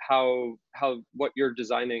 how what you're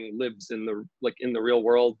designing lives in the real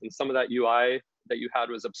world, and some of that UI that you had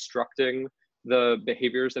was obstructing the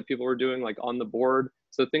behaviors that people were doing like on the board.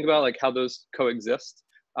 So think about like how those coexist,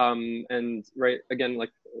 and right again,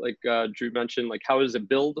 like Drew mentioned, like how does it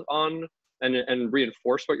build on and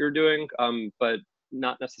reinforce what you're doing, but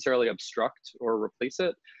not necessarily obstruct or replace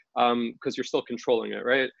it, because you're still controlling it,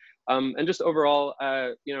 right? And just overall,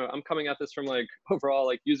 you know, I'm coming at this from like overall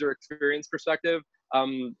like user experience perspective.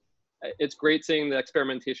 It's great seeing the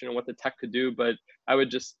experimentation and what the tech could do, but I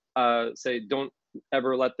would just say don't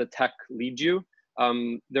ever let the tech lead you.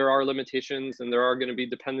 There are limitations and there are going to be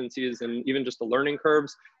dependencies and even just the learning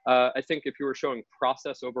curves. I think if you were showing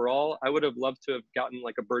process overall, I would have loved to have gotten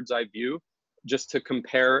like a bird's eye view just to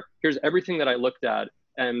compare, here's everything that I looked at.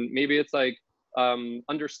 And maybe it's like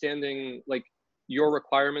understanding like your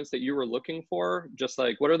requirements that you were looking for, just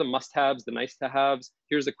like what are the must-haves, the nice-to-haves,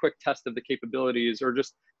 here's a quick test of the capabilities, or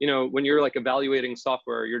just, you know, when you're like evaluating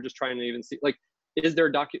software, you're just trying to even see like, is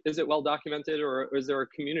it well documented, or is there a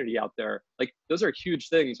community out there? Like those are huge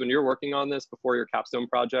things when you're working on this before your capstone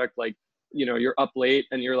project. Like, you know, you're up late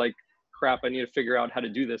and you're like, crap, I need to figure out how to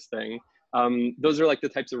do this thing. Those are like the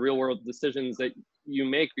types of real world decisions that you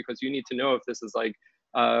make because you need to know if this is like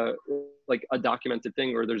a documented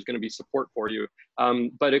thing or there's going to be support for you.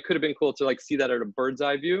 But it could have been cool to like see that at a bird's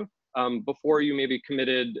eye view before you maybe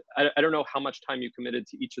committed. I don't know how much time you committed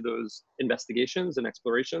to each of those investigations and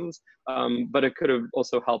explorations, but it could have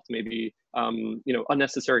also helped maybe, you know,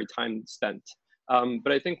 unnecessary time spent.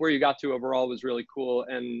 But I think where you got to overall was really cool.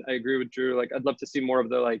 And I agree with Drew, like I'd love to see more of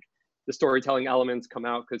the storytelling elements come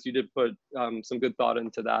out, because you did put some good thought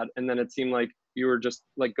into that. And then it seemed like you were just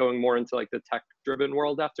like going more into like the tech driven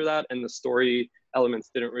world after that, and the story elements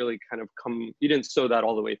didn't really kind of come, you didn't sew that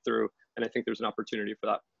all the way through. And I think there's an opportunity for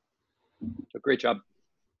that. So great job.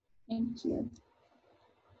 Thank you.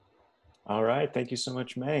 All right, thank you so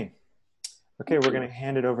much, May. Okay, we're gonna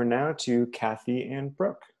hand it over now to Kathy and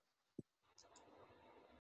Brooke.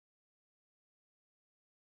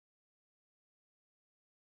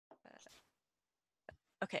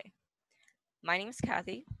 Okay, my name is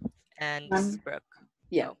Kathy, and this is Brooke.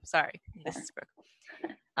 Yeah. Oh, sorry, this is Brooke.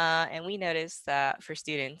 And we noticed that for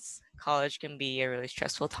students, college can be a really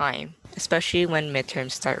stressful time, especially when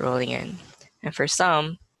midterms start rolling in. And for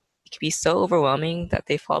some, it can be so overwhelming that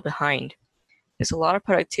they fall behind. There's a lot of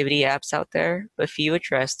productivity apps out there, but few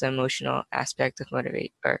address the emotional aspect of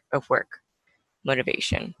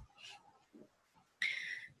motivation.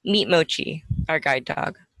 Meet Mochi, our guide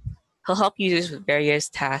dog. He'll help users with various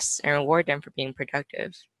tasks and reward them for being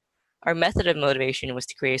productive. Our method of motivation was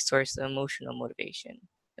to create a source of emotional motivation,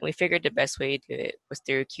 and we figured the best way to do it was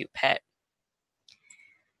through a cute pet.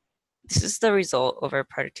 This is the result of our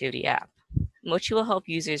productivity app. Mochi will help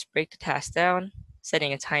users break the task down,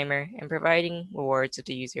 setting a timer, and providing rewards if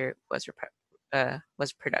the user was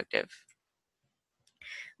productive.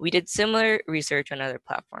 We did similar research on other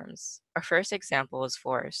platforms. Our first example was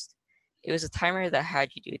Forest. It was a timer that had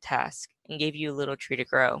you do a task and gave you a little tree to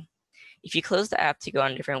grow. If you closed the app to go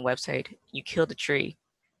on a different website, you killed the tree.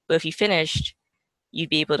 But if you finished,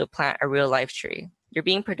 you'd be able to plant a real life tree. You're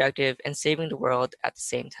being productive and saving the world at the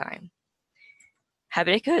same time.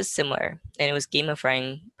 Habitica is similar, and it was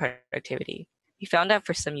gamifying productivity. We found out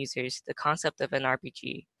for some users, the concept of an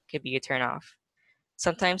RPG could be a turnoff.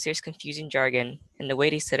 Sometimes there's confusing jargon, and the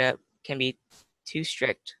way they set up can be too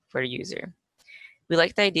strict for the user. We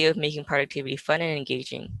like the idea of making productivity fun and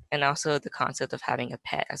engaging, and also the concept of having a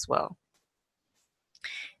pet as well.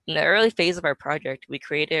 In the early phase of our project, we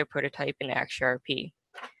created a prototype in ActionRP.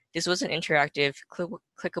 This was an interactive,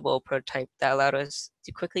 clickable prototype that allowed us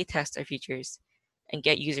to quickly test our features and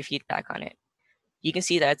get user feedback on it. You can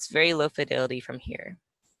see that it's very low fidelity from here.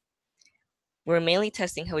 We're mainly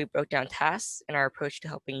testing how we broke down tasks and our approach to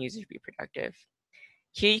helping users be productive.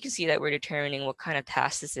 Here you can see that we're determining what kind of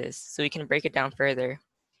task this is, so we can break it down further.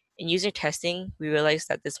 In user testing, we realized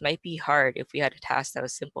that this might be hard if we had a task that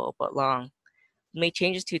was simple but long. We made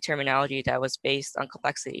changes to terminology that was based on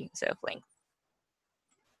complexity instead of length.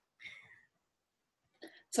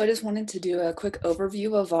 So I just wanted to do a quick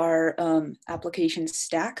overview of our application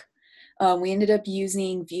stack. We ended up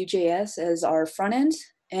using Vue.js as our front end,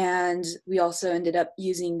 and we also ended up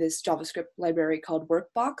using this JavaScript library called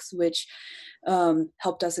Workbox, which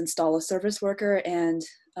helped us install a service worker and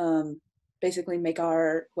basically make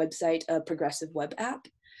our website a progressive web app.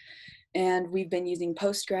 And we've been using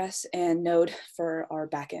Postgres and Node for our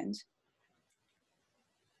backend.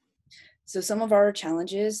 So some of our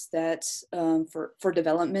challenges that for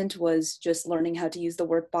development was just learning how to use the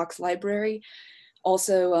Workbox library,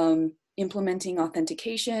 also implementing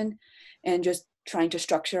authentication, and just trying to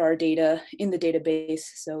structure our data in the database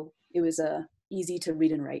so it was easy to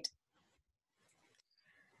read and write.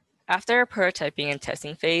 After our prototyping and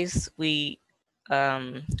testing phase, we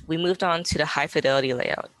moved on to the high fidelity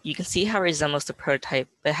layout. You can see how it resembles the prototype,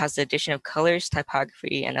 but has the addition of colors,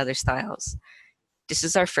 typography, and other styles. This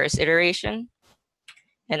is our first iteration,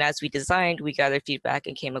 and as we designed, we gathered feedback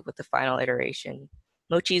and came up with the final iteration.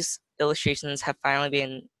 Mochi's illustrations have finally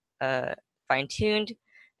been fine-tuned,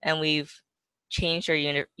 and we've changed our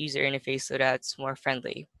user interface so that it's more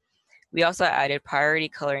friendly. We also added priority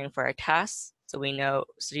coloring for our tasks, so the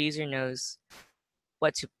user knows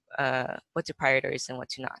what to prioritize and what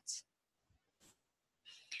to not.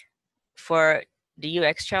 For the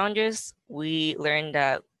UX challenges, we learned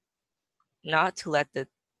that not to let the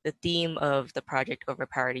theme of the project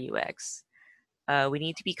overpower the UX. We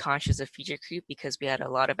need to be conscious of feature creep because we had a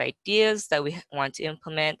lot of ideas that we want to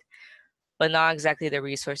implement, but not exactly the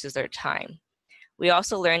resources or time. We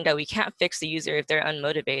also learned that we can't fix the user if they're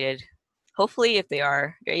unmotivated. Hopefully, if they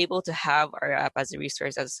are, they're able to have our app as a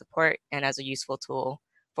resource, as a support, and as a useful tool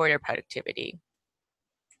for their productivity.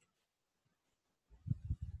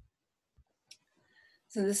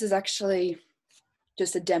 So this is actually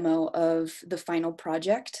just a demo of the final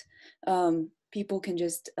project. People can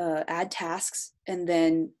just add tasks, and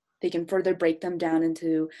then they can further break them down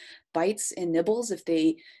into bites and nibbles if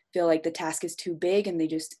they feel like the task is too big and they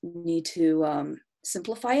just need to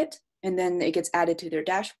simplify it. And then it gets added to their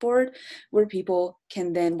dashboard where people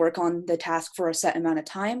can then work on the task for a set amount of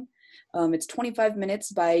time. It's 25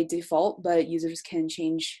 minutes by default, but users can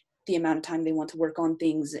change the amount of time they want to work on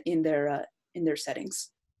things in their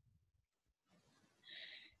settings.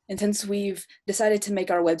 And since we've decided to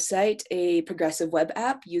make our website a progressive web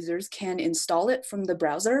app, users can install it from the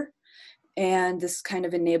browser. And this kind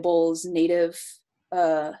of enables native,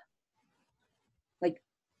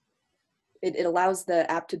 it allows the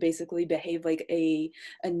app to basically behave like a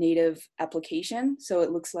native application. So it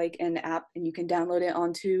looks like an app and you can download it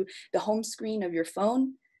onto the home screen of your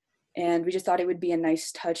phone. And we just thought it would be a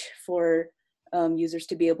nice touch for users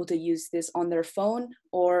to be able to use this on their phone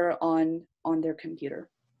or on their computer.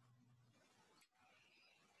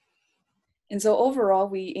 And so overall,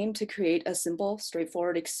 we aim to create a simple,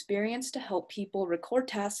 straightforward experience to help people record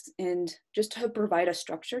tasks and just to provide a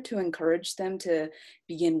structure to encourage them to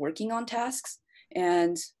begin working on tasks.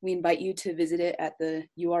 And we invite you to visit it at the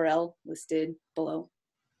URL listed below.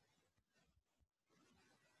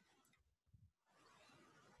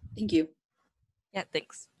 Thank you. Yeah,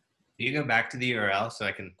 thanks. Do you go back to the URL so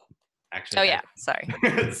I can actually? Oh yeah, sorry.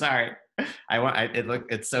 Sorry.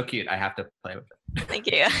 It's so cute. I have to play with it. Thank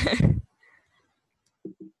you.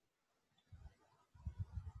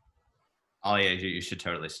 Oh yeah, you should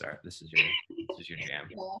totally start. This is your jam.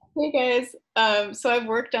 Hey guys, so I've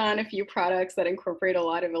worked on a few products that incorporate a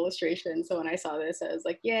lot of illustration. So when I saw this, I was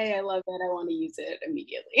like, yay, I love it. I want to use it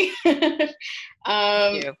immediately.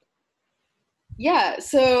 Thank you. Yeah,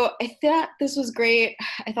 so I thought this was great.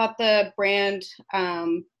 I thought the brand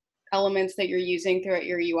elements that you're using throughout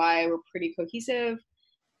your UI were pretty cohesive.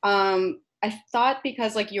 I thought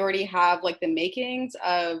because like you already have like the makings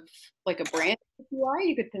of like a brand UI,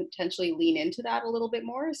 you could potentially lean into that a little bit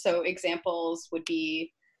more. So examples would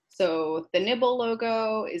be, so the Nibble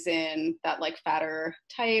logo is in that like fatter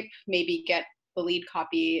type, maybe get the lead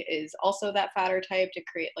copy is also that fatter type to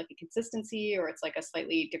create like a consistency, or it's like a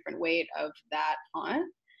slightly different weight of that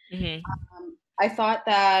font. Mm-hmm. I thought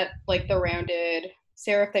that like the rounded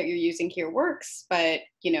serif that you're using here works, but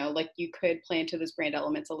you know, like you could play into those brand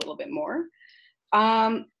elements a little bit more.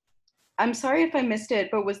 I'm sorry if I missed it,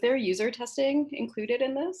 but was there user testing included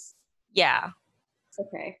in this? Yeah.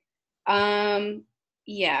 Okay.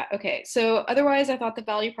 Yeah, okay. So otherwise, I thought the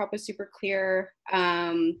value prop was super clear.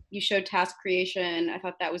 You showed task creation. I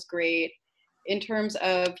thought that was great. In terms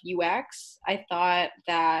of UX, I thought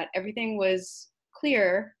that everything was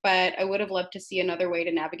clear, but I would have loved to see another way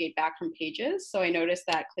to navigate back from pages. So I noticed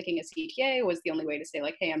that clicking a CTA was the only way to say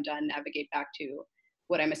like, hey, I'm done, navigate back to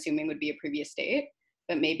what I'm assuming would be a previous state.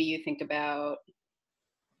 But maybe you think about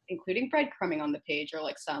including breadcrumbing on the page or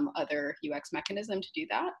like some other UX mechanism to do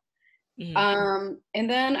that. And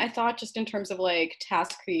then I thought just in terms of like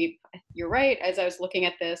task creep, you're right. As I was looking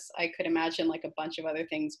at this, I could imagine like a bunch of other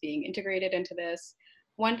things being integrated into this.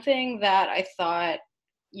 One thing that I thought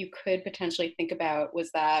you could potentially think about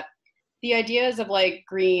was that the ideas of like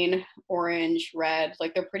green, orange, red,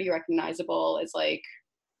 like they're pretty recognizable as like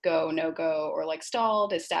go, no go, or like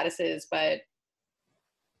stalled as statuses, but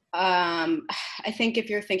I think if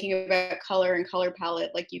you're thinking about color and color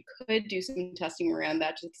palette, like you could do some testing around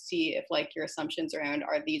that to see if like your assumptions around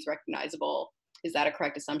are these recognizable? Is that a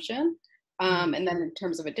correct assumption? And then in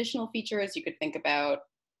terms of additional features, you could think about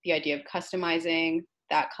the idea of customizing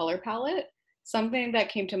that color palette. Something that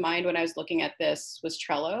came to mind when I was looking at this was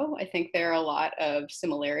Trello. I think there are a lot of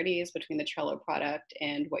similarities between the Trello product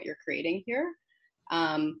and what you're creating here.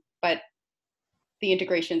 But the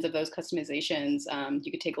integrations of those customizations,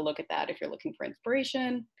 you could take a look at that if you're looking for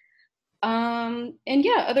inspiration. And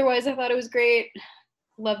yeah, otherwise I thought it was great.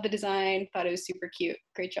 Loved the design, thought it was super cute.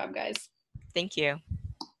 Great job, guys. Thank you.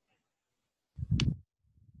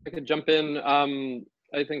 I could jump in.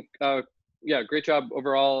 I think, yeah, great job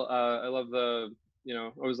overall. I love the,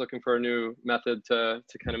 always looking for a new method to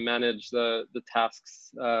kind of manage the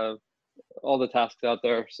tasks, all the tasks out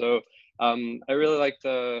there. So I really like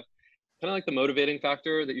the motivating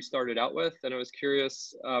factor that you started out with, and I was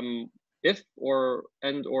curious if or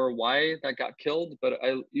why that got killed. But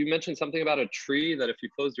you mentioned something about a tree that if you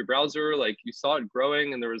closed your browser, like you saw it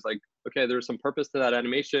growing, and there was like, okay, there was some purpose to that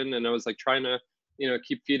animation, and I was like trying to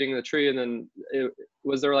keep feeding the tree, and then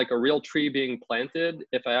was there like a real tree being planted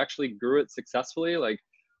if I actually grew it successfully? Like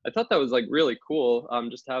I thought that was like really cool,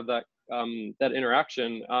 just to have that that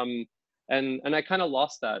interaction. And I kind of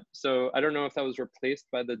lost that. So I don't know if that was replaced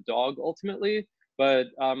by the dog ultimately, but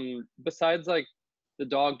besides like the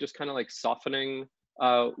dog just kind of like softening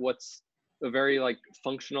what's a very like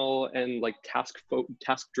functional and like task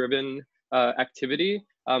driven activity,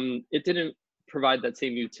 it didn't provide that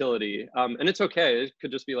same utility. And it's okay. It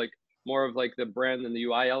could just be like more of like the brand and the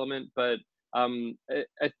UI element, but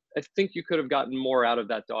I think you could have gotten more out of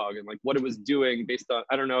that dog and like what it was doing based on,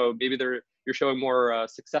 I don't know, maybe you're showing more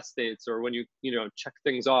success states, or when you check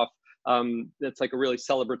things off, it's like a really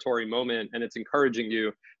celebratory moment and it's encouraging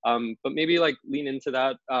you. But maybe like lean into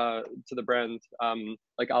that to the brand,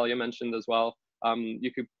 like Alia mentioned as well.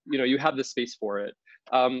 You could, you have the space for it.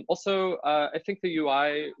 Also, I think the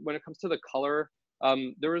UI, when it comes to the color,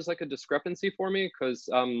 there was like a discrepancy for me because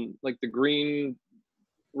like the green,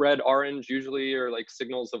 red, orange usually are like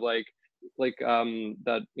signals of like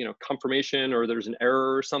that confirmation, or there's an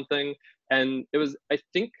error or something. And it was, I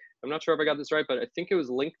think, I'm not sure if I got this right, but I think it was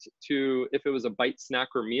linked to if it was a bite, snack,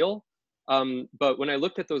 or meal. But when I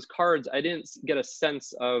looked at those cards, I didn't get a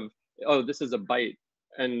sense of, oh, this is a bite,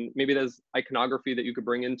 and maybe there's iconography that you could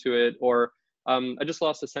bring into it, or I just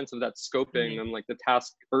lost a sense of that scoping and like the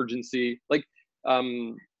task urgency, like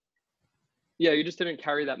yeah, you just didn't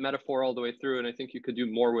carry that metaphor all the way through. And I think you could do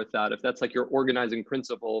more with that if that's like your organizing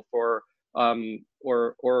principle for,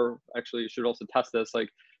 or actually you should also test this, like,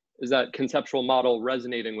 is that conceptual model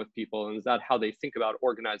resonating with people? And is that how they think about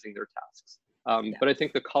organizing their tasks? But I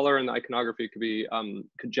think the color and the iconography could be,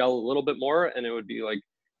 could gel a little bit more and it would be like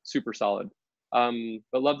super solid.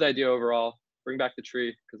 But love the idea overall. Bring back the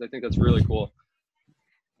tree, because I think that's really cool.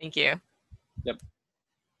 Thank you. Yep.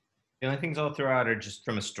 The only things I'll throw out are just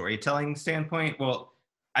from a storytelling standpoint. Well,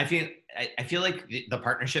 I feel like the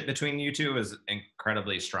partnership between you two is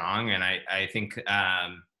incredibly strong, and I think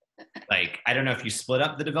like, I don't know if you split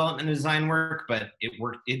up the development and design work, but it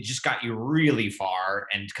worked. It just got you really far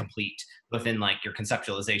and complete within like your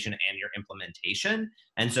conceptualization and your implementation,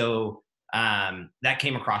 and so that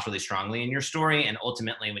came across really strongly in your story. And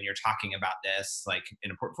ultimately, when you're talking about this, like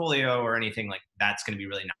in a portfolio or anything, like that's going to be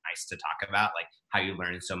really nice to talk about, like how you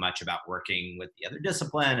learned so much about working with the other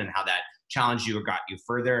discipline and how that challenged you or got you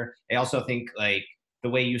further. I also think like the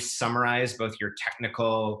way you summarize both your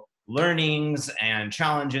technical learnings and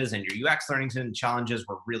challenges and your UX learnings and challenges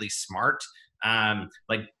were really smart.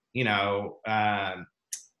 Like,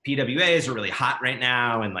 PWAs are really hot right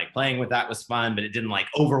now, and like playing with that was fun, but it didn't like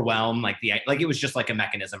overwhelm like it was just like a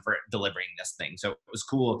mechanism for delivering this thing. So it was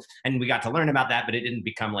cool, and we got to learn about that, but it didn't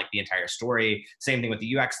become like the entire story. Same thing with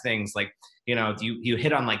the UX things, like, you know, you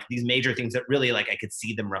hit on like these major things that really like I could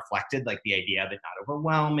see them reflected, like the idea of it not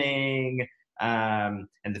overwhelming, and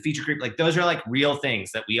the feature creep, like those are like real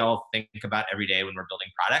things that we all think about every day when we're building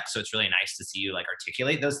products. So it's really nice to see you like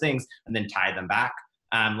articulate those things and then tie them back.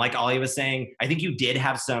 Like Ollie was saying, I think you did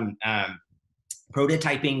have some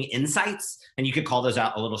prototyping insights, and you could call those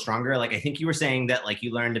out a little stronger. Like I think you were saying that like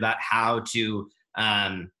you learned about how to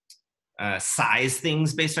size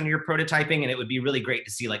things based on your prototyping, and it would be really great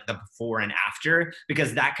to see like the before and after,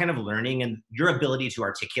 because that kind of learning and your ability to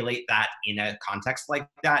articulate that in a context like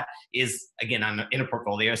that is, again, in a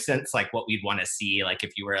portfolio sense, like what we'd want to see. Like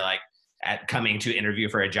if you were like coming to interview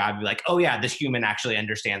for a job, you're like, oh yeah, this human actually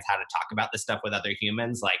understands how to talk about this stuff with other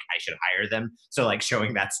humans, like I should hire them. So like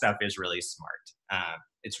showing that stuff is really smart.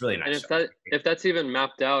 It's really nice. And if that's even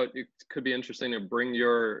mapped out, it could be interesting to bring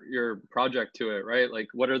your project to it, right? Like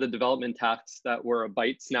what are the development tasks that were a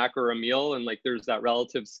bite, snack, or a meal? And like there's that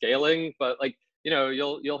relative scaling, but like, you know,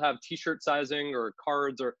 you'll have t-shirt sizing or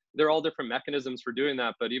cards, or they're all different mechanisms for doing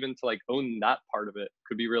that. But even to like own that part of it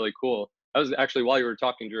could be really cool. I was actually, while you were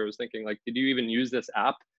talking, Drew, I was thinking like, did you even use this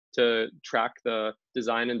app to track the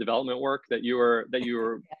design and development work that you were,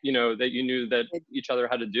 you know, that you knew that each other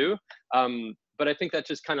had to do? But I think that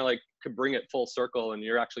just kind of like could bring it full circle, and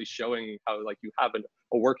you're actually showing how like you have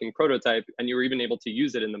a working prototype, and you were even able to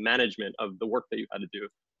use it in the management of the work that you had to do.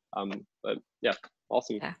 But yeah,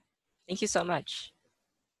 awesome. Yeah, thank you so much.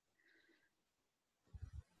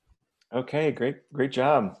 Okay, great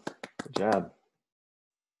job. Good job.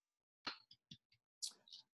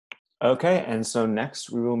 Okay, and so next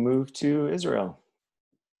we will move to Israel.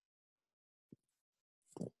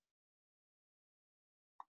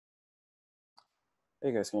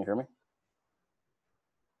 Hey guys, can you hear me?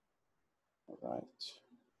 All right.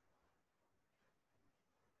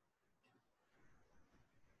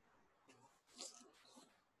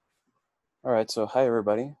 All right, so hi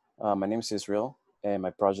everybody. My name is Israel, and my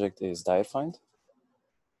project is DietFind.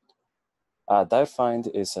 DietFind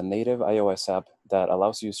is a native iOS app that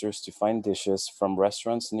allows users to find dishes from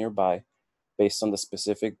restaurants nearby based on the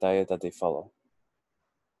specific diet that they follow.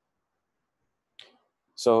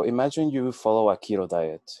 So imagine you follow a keto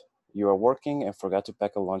diet. You are working and forgot to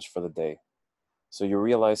pack a lunch for the day, so you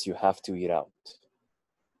realize you have to eat out.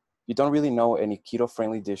 You don't really know any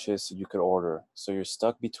keto-friendly dishes you could order, so you're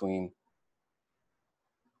stuck between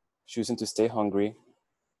choosing to stay hungry,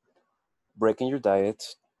 breaking your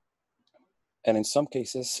diet, and in some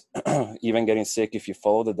cases, even getting sick if you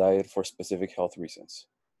follow the diet for specific health reasons.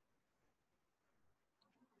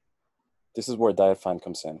 This is where DietFind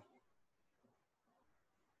comes in.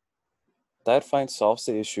 DietFind solves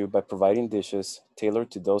the issue by providing dishes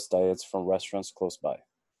tailored to those diets from restaurants close by.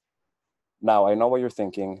 Now, I know what you're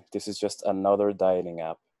thinking, this is just another dieting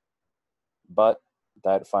app, but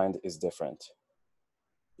DietFind is different.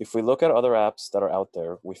 If we look at other apps that are out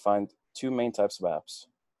there, we find two main types of apps.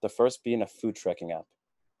 The first being a food tracking app.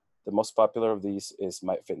 The most popular of these is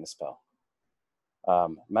MyFitnessPal.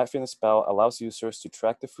 MyFitnessPal allows users to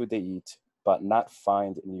track the food they eat, but not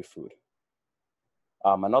find new food.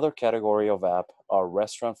 Another category of app are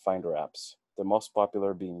restaurant finder apps, the most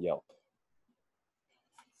popular being Yelp.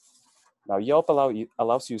 Now, Yelp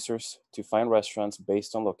allows users to find restaurants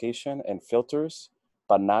based on location and filters,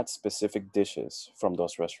 but not specific dishes from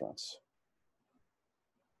those restaurants.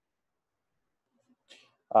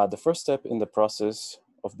 The first step in the process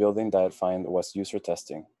of building DietFind was user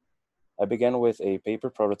testing. I began with a paper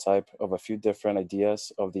prototype of a few different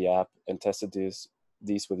ideas of the app and tested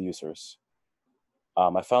these with users.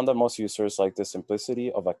 I found that most users like the simplicity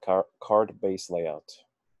of a card-based layout.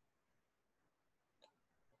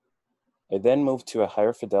 I then moved to a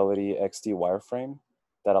higher fidelity XD wireframe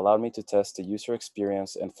that allowed me to test the user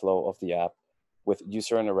experience and flow of the app with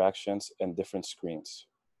user interactions and different screens.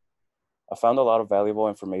 I found a lot of valuable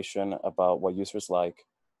information about what users like,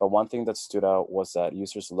 but one thing that stood out was that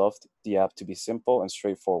users loved the app to be simple and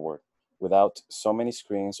straightforward, without so many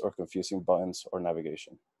screens or confusing buttons or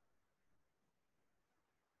navigation.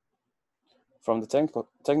 From the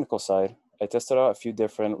technical side, I tested out a few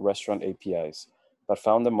different restaurant APIs, but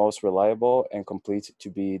found the most reliable and complete to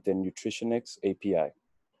be the Nutritionix API,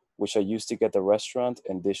 which I used to get the restaurant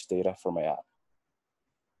and dish data for my app.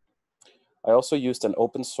 I also used an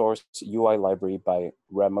open source UI library by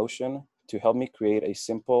Ramotion to help me create a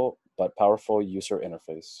simple but powerful user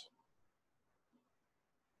interface.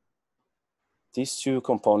 These two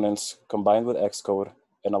components, combined with Xcode,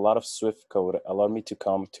 and a lot of Swift code allowed me to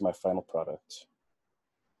come to my final product.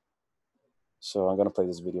 So I'm gonna play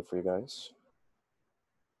this video for you guys.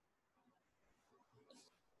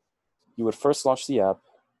 You would first launch the app.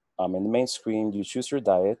 In the main screen, you choose your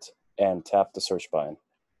diet and tap the search button.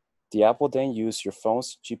 The app will then use your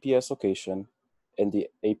phone's GPS location and the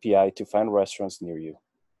API to find restaurants near you.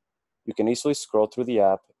 You can easily scroll through the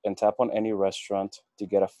app and tap on any restaurant to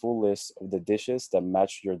get a full list of the dishes that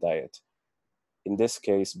match your diet, in this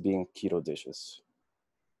case being keto dishes.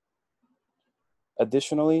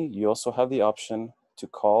 Additionally, you also have the option to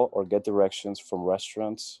call or get directions from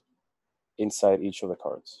restaurants inside each of the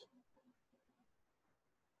cards.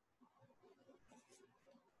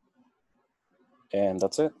 And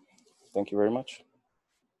that's it. Thank you very much.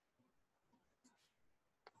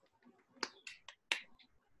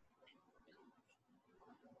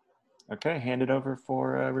 Okay, hand it over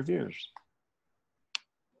for reviews.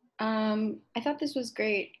 I thought this was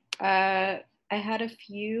great. I had a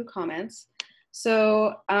few comments.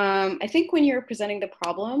 So I think when you're presenting the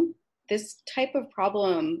problem, this type of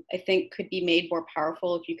problem, I think, could be made more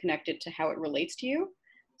powerful if you connect it to how it relates to you.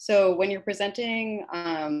 So when you're presenting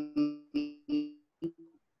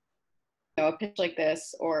a pitch like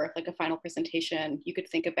this, or like a final presentation, you could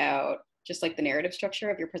think about just like the narrative structure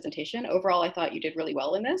of your presentation. Overall, I thought you did really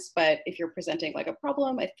well in this, but if you're presenting like a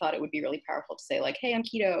problem, I thought it would be really powerful to say like, hey, I'm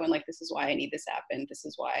keto, and like, this is why I need this app, and this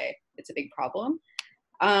is why it's a big problem.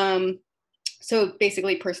 So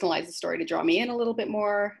basically personalize the story to draw me in a little bit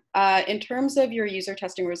more. In terms of your user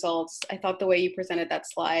testing results, I thought the way you presented that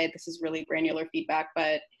slide, this is really granular feedback,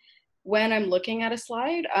 but when I'm looking at a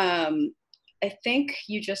slide, I think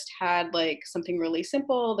you just had like something really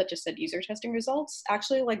simple that just said user testing results.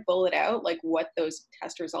 Actually, like bullet out like what those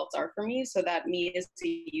test results are for me, so that me as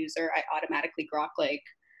a user, I automatically grok like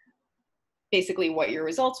basically what your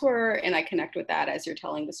results were, and I connect with that as you're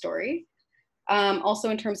telling the story.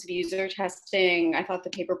 Also, in terms of user testing, I thought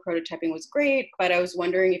the paper prototyping was great, but I was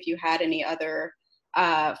wondering if you had any other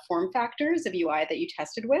form factors of UI that you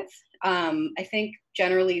tested with. I think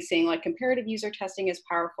generally seeing like comparative user testing is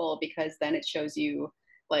powerful, because then it shows you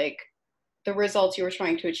like the results you were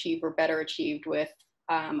trying to achieve were better achieved with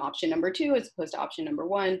option number 2 as opposed to option number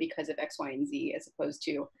 1 because of X, Y, and Z, as opposed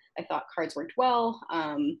to I thought cards worked well,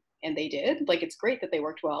 and they did. Like, it's great that they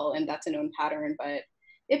worked well, and that's a known pattern, but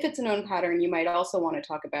if it's a known pattern, you might also want to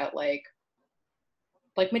talk about like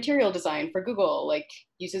material design for Google, like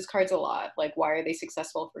uses cards a lot, like why are they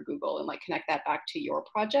successful for Google, and like connect that back to your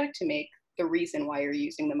project to make the reason why you're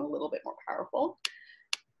using them a little bit more powerful.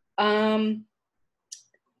 And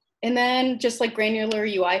then just like granular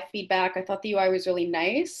UI feedback, I thought the UI was really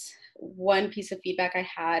nice. One piece of feedback I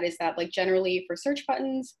had is that like generally for search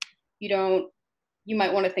buttons, you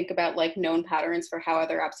might want to think about like known patterns for how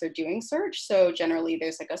other apps are doing search. So generally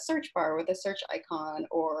there's like a search bar with a search icon,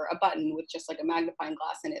 or a button with just like a magnifying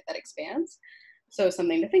glass in it that expands. So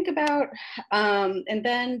something to think about. And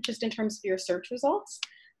then just in terms of your search results,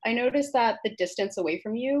 I noticed that the distance away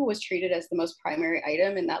from you was treated as the most primary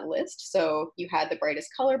item in that list. So you had the brightest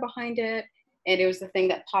color behind it, and it was the thing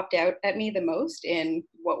that popped out at me the most in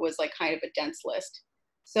what was like kind of a dense list.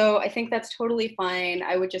 So I think that's totally fine.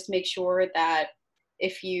 I would just make sure that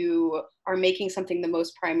if you are making something the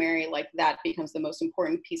most primary, like that becomes the most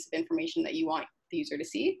important piece of information that you want the user to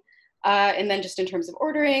see. And then just in terms of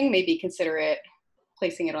ordering, maybe consider it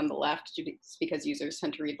placing it on the left, because users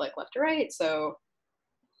tend to read like left to right. So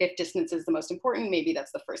if distance is the most important, maybe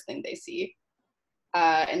that's the first thing they see.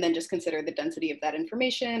 And then just consider the density of that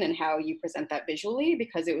information and how you present that visually,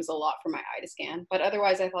 because it was a lot for my eye to scan. But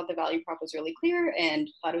otherwise, I thought the value prop was really clear and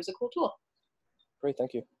thought it was a cool tool. Great,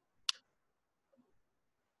 thank you.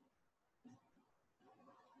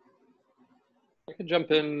 I could jump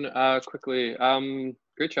in quickly.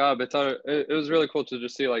 Great job. I thought it was really cool to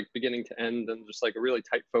just see like beginning to end and just like a really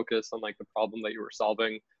tight focus on like the problem that you were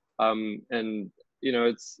solving. And you know,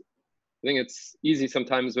 I think it's easy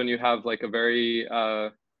sometimes when you have like a very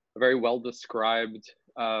well described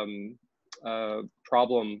problem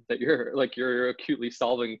that you're acutely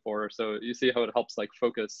solving for. So you see how it helps like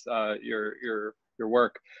focus your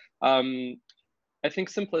work. I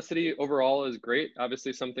think simplicity overall is great.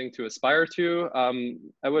 Obviously, something to aspire to.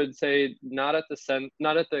 I would say not at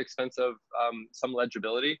the expense of some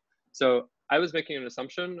legibility. So I was making an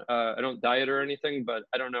assumption. I don't diet or anything, but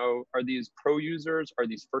I don't know. Are these pro users? Are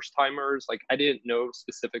these first timers? Like, I didn't know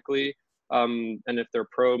specifically. And if they're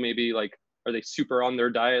pro, maybe like, are they super on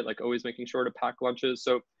their diet? Like always making sure to pack lunches.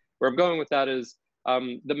 So where I'm going with that is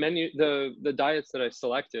the menu, the diets that I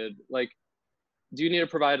selected, like, do you need to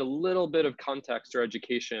provide a little bit of context or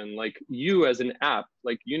education? Like you as an app,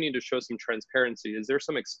 like you need to show some transparency. Is there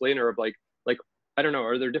some explainer of like, I don't know,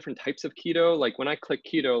 are there different types of keto? Like when I click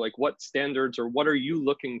keto, like what standards or what are you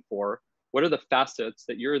looking for? What are the facets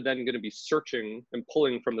that you're then going to be searching and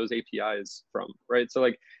pulling from those APIs from, right? So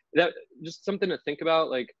like that, just something to think about,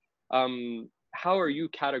 like, how are you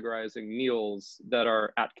categorizing meals that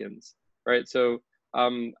are Atkins, right? So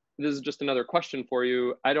this is just another question for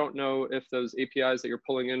you. I don't know if those APIs that you're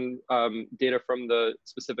pulling in data from the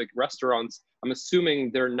specific restaurants, I'm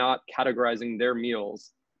assuming they're not categorizing their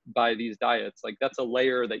meals by these diets. Like that's a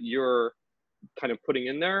layer that you're kind of putting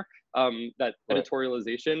in there, that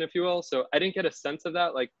editorialization, if you will. So I didn't get a sense of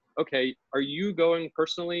that. Like, okay, are you going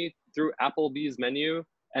personally through Applebee's menu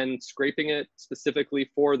and scraping it specifically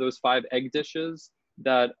for those 5 egg dishes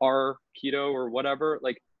that are keto or whatever?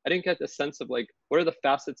 Like, I didn't get the sense of like, what are the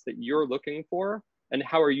facets that you're looking for and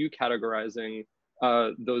how are you categorizing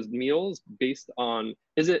those meals based on,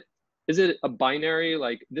 is it a binary,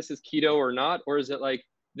 like this is keto or not? Or is it like,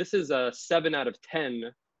 this is a 7 out of 10,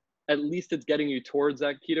 at least it's getting you towards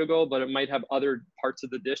that keto goal, but it might have other parts of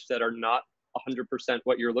the dish that are not 100%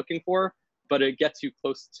 what you're looking for, but it gets you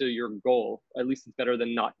close to your goal. At least it's better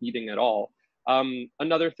than not eating at all.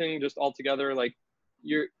 Another thing, just altogether, like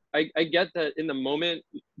I get that in the moment,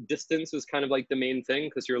 distance is kind of like the main thing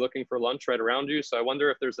because you're looking for lunch right around you. So I wonder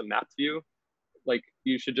if there's a map view, like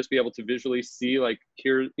you should just be able to visually see like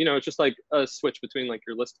here, you know, it's just like a switch between like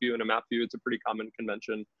your list view and a map view. It's a pretty common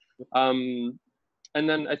convention. And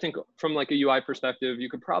then I think from like a UI perspective, you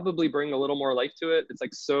could probably bring a little more life to it. It's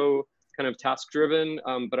like so kind of task driven,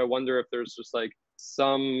 but I wonder if there's just like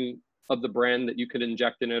some of the brand that you could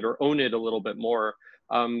inject in it or own it a little bit more.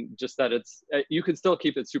 Just that it's, you could still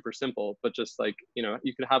keep it super simple, but just like, you know,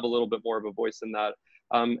 you could have a little bit more of a voice in that.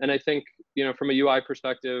 And I think, you know, from a UI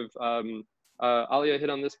perspective, Alia hit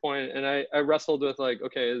on this point, and I wrestled with like,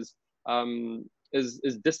 okay, is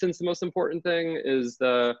distance the most important thing? Is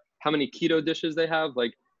the how many keto dishes they have?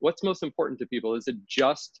 Like, what's most important to people? Is it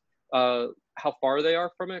just how far they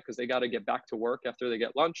are from it because they got to get back to work after they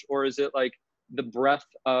get lunch, or is it like the breadth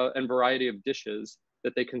and variety of dishes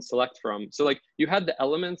that they can select from? So like you had the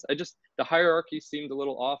elements, the hierarchy seemed a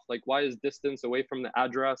little off. Like, why is distance away from the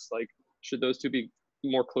address? Like, should those two be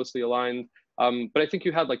more closely aligned? But I think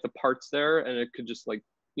you had like the parts there, and it could just like,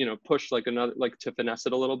 you know, push like another, like to finesse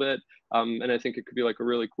it a little bit. And I think it could be like a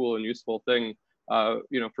really cool and useful thing,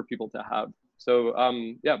 you know, for people to have. So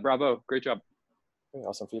yeah, bravo, great job.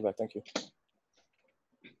 Awesome feedback, thank you.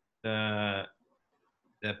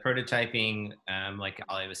 The prototyping, like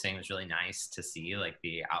Ali was saying, was really nice to see like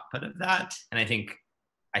the output of that. And I think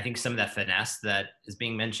some of that finesse that is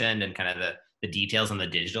being mentioned and kind of the details on the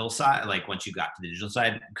digital side, like once you got to the digital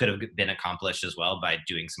side, could have been accomplished as well by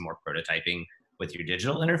doing some more prototyping with your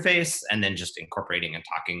digital interface and then just incorporating and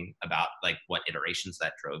talking about like what iterations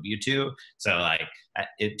that drove you to. So like I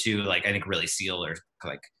think really seal or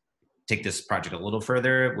like take this project a little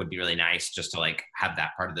further would be really nice, just to like have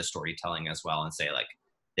that part of the storytelling as well and say like,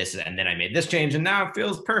 this, and then I made this change and now it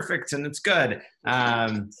feels perfect and it's good.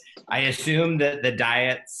 I assume that the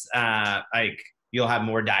diets, like you'll have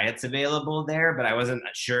more diets available there, but I wasn't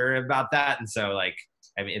sure about that. And so like,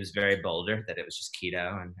 I mean, it was very bolder that it was just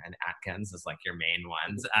keto and Atkins as like your main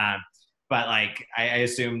ones. But like, I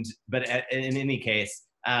assumed, but in any case,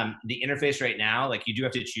 the interface right now, like you do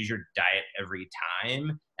have to choose your diet every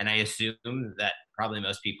time. And I assume that probably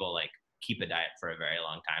most people like keep a diet for a very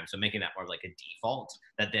long time. So making that more of like a default,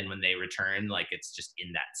 that then when they return, like it's just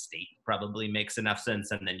in that state probably makes enough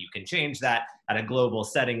sense. And then you can change that at a global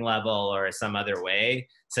setting level or some other way,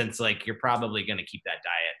 since like you're probably going to keep that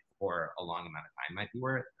diet for a long amount of time, might be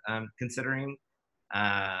worth considering.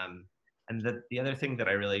 And the other thing that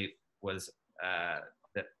I really was,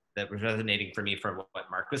 that was resonating for me for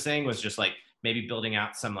what Mark was saying was just like maybe building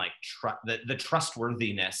out some like the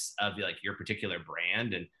trustworthiness of like your particular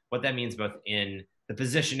brand and what that means both in the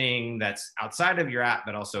positioning that's outside of your app,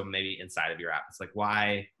 but also maybe inside of your app. It's like,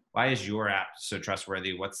 why is your app so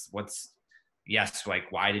trustworthy? What's yes,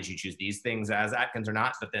 like why did you choose these things as Atkins or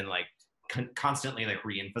not? But then like constantly like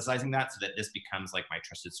re-emphasizing that so that this becomes like my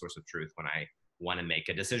trusted source of truth when I want to make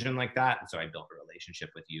a decision like that. And so I built a relationship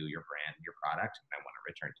with you, your brand, your product, and I want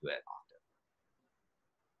to return to it often.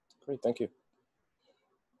 Great, thank you.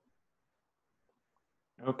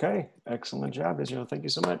 Okay, excellent job, Israel. Thank you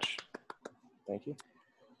so much. Thank you.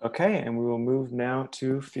 Okay, and we will move now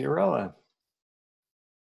to Fiorella.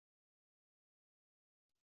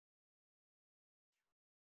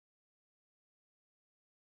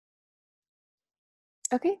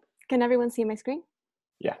 Okay, can everyone see my screen?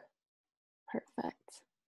 Yeah. Perfect.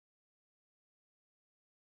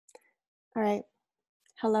 All right.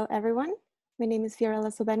 Hello, everyone. My name is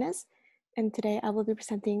Fiorella Sobenes, and today I will be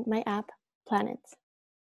presenting my app, Planet.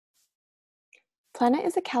 Planet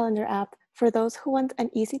is a calendar app for those who want an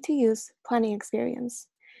easy-to-use planning experience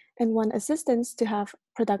and want assistance to have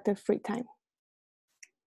productive free time.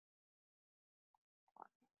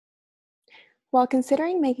 While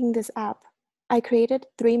considering making this app, I created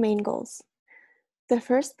 3 main goals. The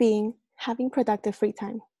first being having productive free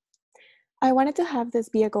time. I wanted to have this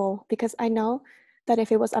be a goal because I know that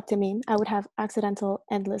if it was up to me, I would have accidental,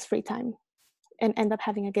 endless free time and end up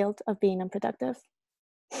having a guilt of being unproductive.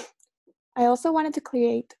 I also wanted to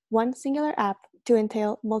create one singular app to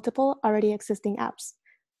entail multiple already existing apps,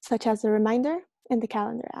 such as the reminder and the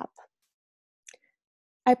calendar app.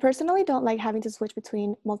 I personally don't like having to switch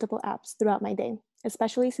between multiple apps throughout my day,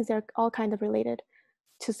 especially since they're all kind of related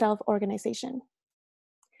to self-organization.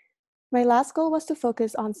 My last goal was to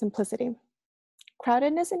focus on simplicity.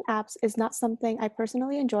 Crowdedness in apps is not something I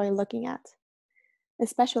personally enjoy looking at,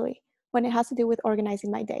 especially when it has to do with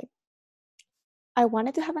organizing my day. I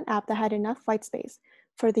wanted to have an app that had enough white space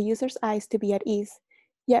for the user's eyes to be at ease,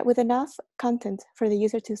 yet with enough content for the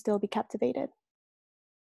user to still be captivated.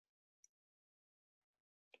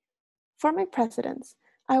 For my precedents,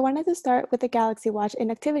 I wanted to start with the Galaxy Watch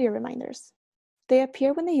inactivity reminders. They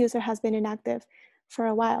appear when the user has been inactive for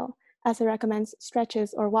a while, as it recommends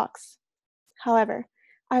stretches or walks. However,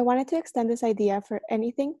 I wanted to extend this idea for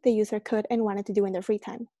anything the user could and wanted to do in their free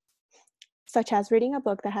time, such as reading a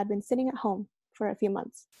book that had been sitting at home for a few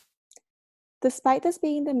months. Despite this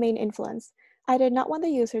being the main influence, I did not want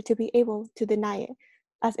the user to be able to deny it,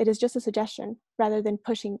 as it is just a suggestion rather than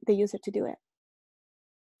pushing the user to do it.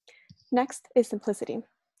 Next is simplicity.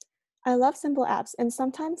 I love simple apps, and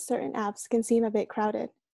sometimes certain apps can seem a bit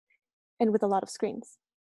crowded and with a lot of screens.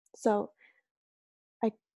 So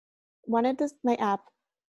I wanted my app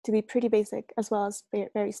to be pretty basic as well as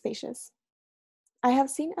very spacious. I have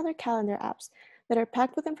seen other calendar apps that are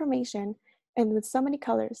packed with information and with so many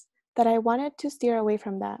colors that I wanted to steer away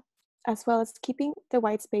from that, as well as keeping the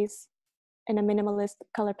white space and a minimalist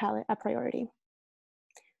color palette a priority.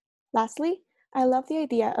 Lastly, I love the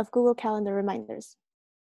idea of Google Calendar reminders,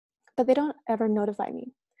 but they don't ever notify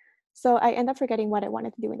me, so I end up forgetting what I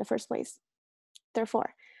wanted to do in the first place.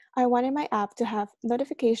 Therefore, I wanted my app to have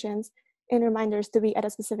notifications and reminders to be at a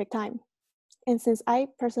specific time. And since I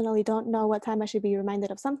personally don't know what time I should be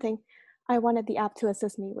reminded of something, I wanted the app to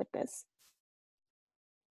assist me with this.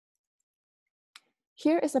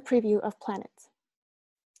 Here is a preview of Planet.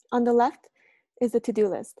 On the left is the to-do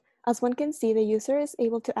list. As one can see, the user is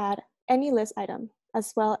able to add any list item,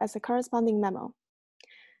 as well as a corresponding memo.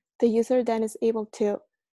 The user then is able to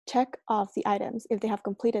check off the items if they have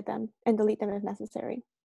completed them and delete them if necessary.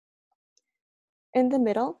 In the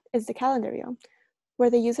middle is the calendar view, where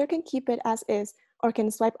the user can keep it as is or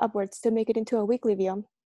can swipe upwards to make it into a weekly view.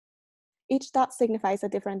 Each dot signifies a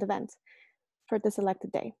different event for the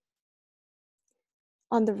selected day.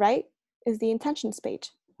 On the right is the intentions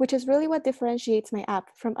page, which is really what differentiates my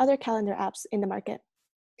app from other calendar apps in the market.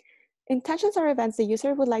 Intentions are events the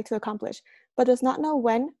user would like to accomplish, but does not know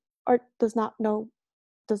when or does not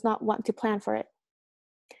want to plan for it.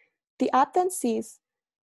 The app then sees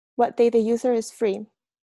what day the user is free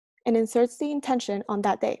and inserts the intention on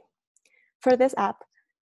that day. For this app,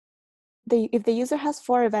 if the user has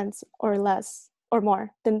 4 events or less or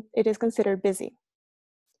more, then it is considered busy.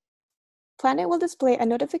 Planet will display a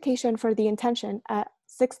notification for the intention at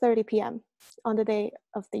 6:30 p.m. on the day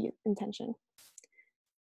of the intention.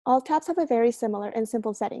 All tabs have a very similar and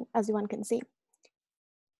simple setting, as one can see.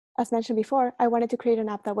 As mentioned before, I wanted to create an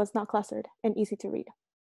app that was not clustered and easy to read.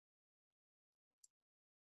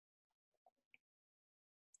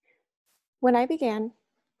 When I began,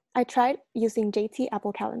 I tried using JT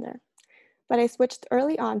Apple Calendar, but I switched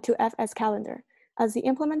early on to FS Calendar as the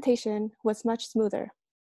implementation was much smoother,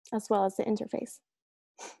 as well as the interface.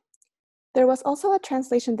 There was also a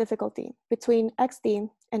translation difficulty between XD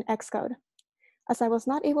and Xcode, as I was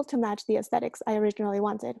not able to match the aesthetics I originally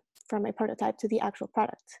wanted from my prototype to the actual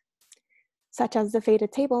product, such as the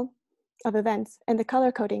faded table of events and the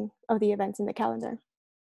color coding of the events in the calendar.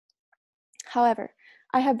 However,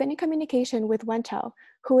 I have been in communication with Wen Chao,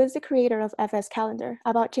 who is the creator of FS Calendar,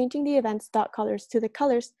 about changing the event's dot colors to the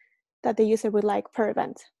colors that the user would like per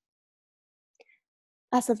event.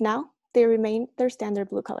 As of now, they remain their standard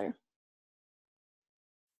blue color.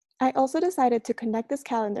 I also decided to connect this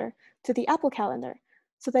calendar to the Apple Calendar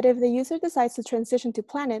so that if the user decides to transition to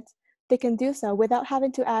Planet, they can do so without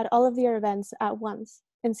having to add all of their events at once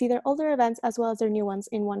and see their older events as well as their new ones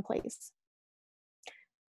in one place.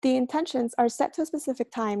 The intentions are set to a specific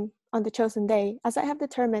time on the chosen day, as I have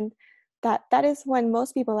determined that is when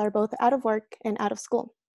most people are both out of work and out of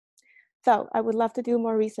school. So I would love to do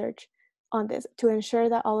more research on this to ensure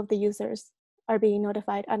that all of the users are being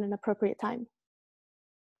notified at an appropriate time.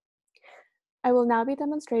 I will now be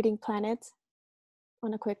demonstrating Planets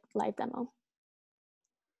on a quick live demo.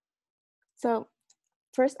 So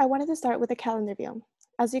first, I wanted to start with the calendar view.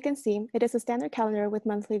 As you can see, it is a standard calendar with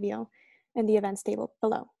monthly view and the events table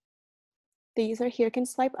below. The user here can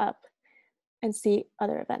swipe up and see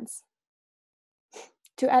other events.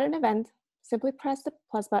 To add an event, simply press the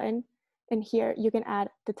plus button, and here you can add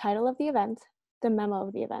the title of the event, the memo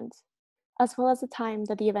of the event, as well as the time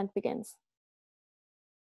that the event begins.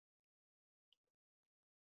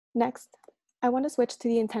 Next, I want to switch to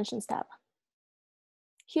the Intentions tab.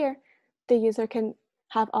 Here, the user can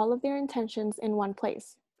have all of their intentions in one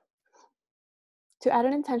place. To add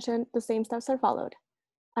an intention, the same steps are followed.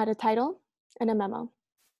 Add a title and a memo.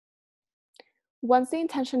 Once the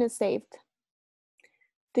intention is saved,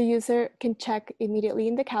 the user can check immediately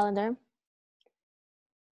in the calendar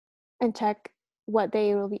and check what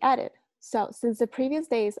day will be added. So since the previous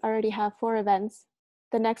days already have 4 events,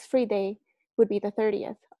 the next free day would be the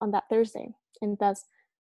 30th on that Thursday, and thus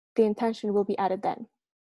the intention will be added then.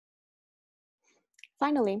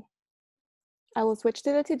 Finally, I will switch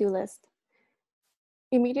to the to-do list.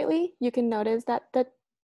 Immediately, you can notice that the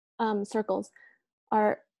circles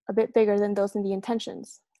are a bit bigger than those in the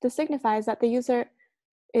intentions. This signifies that the user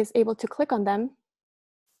is able to click on them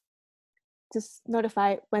to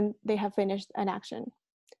notify when they have finished an action.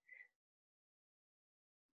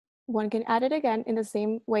 One can add it again in the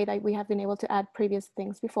same way that we have been able to add previous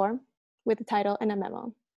things before, with a title and a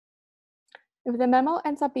memo. If the memo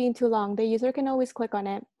ends up being too long, the user can always click on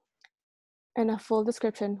it and a full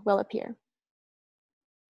description will appear.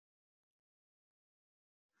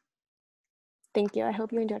 Thank you. I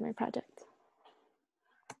hope you enjoyed my project.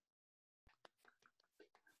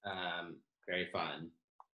 Very fun.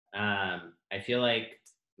 I feel like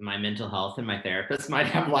my mental health and my therapist might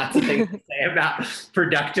have lots of things to say about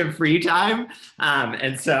productive free time.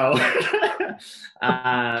 And so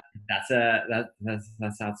that's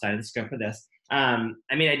outside of the scope of this. I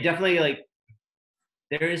mean, I definitely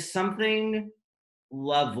there is something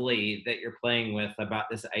lovely that you're playing with about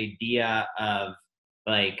this idea of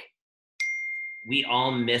we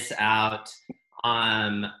all miss out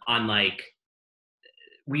on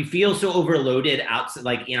we feel so overloaded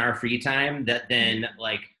outside, in our free time, that then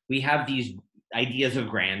we have these ideas of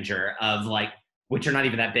grandeur of which are not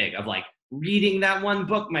even that big, of reading that one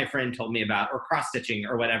book my friend told me about, or cross-stitching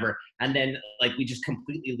or whatever, and then we just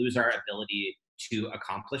completely lose our ability to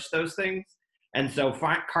accomplish those things. And so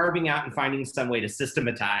carving out and finding some way to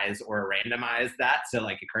systematize or randomize that, so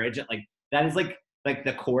encourage it, that is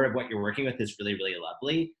the core of what you're working with is really, really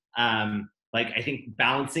lovely. I think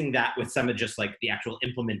balancing that with some of just the actual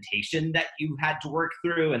implementation that you had to work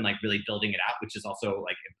through and really building it out, which is also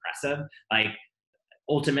impressive,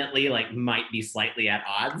 ultimately might be slightly at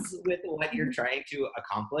odds with what you're trying to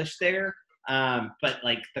accomplish there. But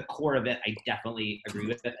the core of it, I definitely agree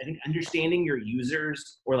with it. I think understanding your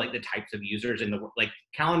users, or the types of users in the world,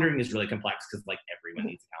 calendaring is really complex because everyone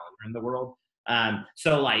needs a calendar in the world.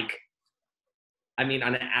 So I mean,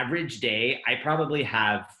 on an average day, I probably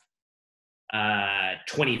have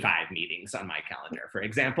 25 meetings on my calendar, for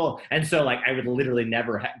example. And so I would literally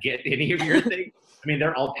never get any of your things. I mean,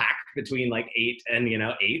 they're all packed between 8 and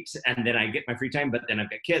 8, and then I get my free time, but then I've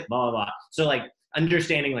got kids, blah, blah, blah. So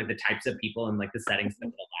understanding the types of people and the settings that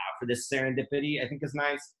would allow for this serendipity, I think is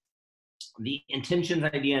nice. The intentions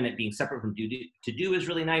idea and it being separate from to do is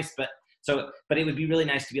really nice, but it would be really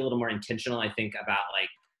nice to be a little more intentional, I think, about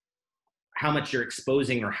how much you're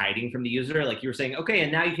exposing or hiding from the user. You were saying, okay,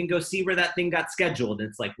 and now you can go see where that thing got scheduled. And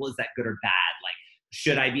it's well, is that good or bad?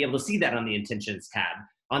 Should I be able to see that on the intentions tab?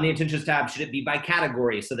 On the intentions tab, should it be by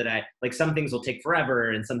category so that I, some things will take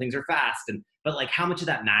forever and some things are fast? But how much of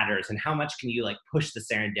that matters, and how much can you push the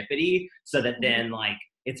serendipity so that then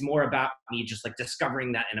it's more about me just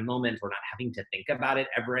discovering that in a moment, or not having to think about it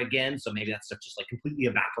ever again. So maybe that stuff just completely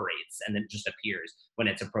evaporates and then just appears when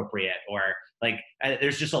it's appropriate, or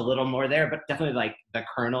there's just a little more there, but definitely the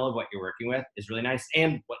kernel of what you're working with is really nice,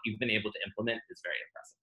 and what you've been able to implement is very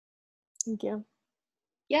impressive. Thank you.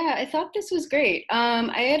 Yeah, I thought this was great.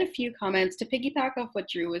 I had a few comments to piggyback off what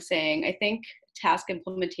Drew was saying. I think task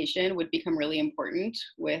implementation would become really important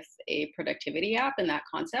with a productivity app and that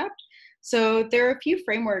concept. So there are a few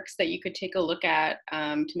frameworks that you could take a look at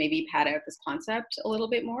to maybe pad out this concept a little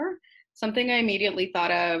bit more. Something I immediately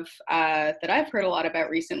thought of that I've heard a lot about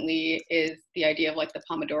recently is the idea of the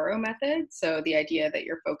Pomodoro method. So the idea that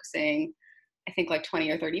you're focusing I think like 20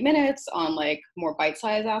 or 30 minutes on like more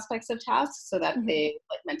bite-sized aspects of tasks so that they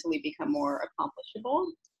like mentally become more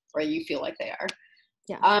accomplishable, or you feel like they are.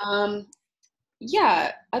 Yeah.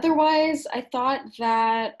 Yeah, otherwise I thought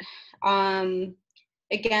that,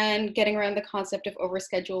 again, getting around the concept of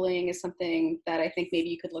overscheduling is something that I think maybe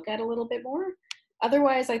you could look at a little bit more.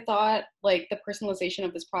 Otherwise, I thought like the personalization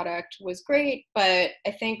of this product was great, but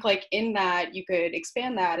I think like in that you could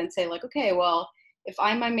expand that and say like, okay, well, if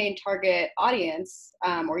I'm my main target audience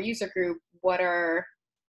or user group, what are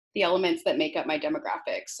the elements that make up my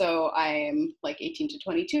demographic? So I'm like 18 to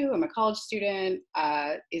 22, I'm a college student.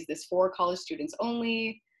 Is this for college students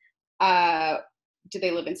only? Do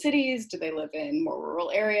they live in cities? Do they live in more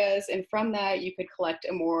rural areas? And from that, you could collect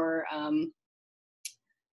a more,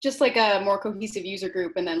 just like a more cohesive user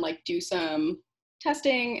group, and then like do some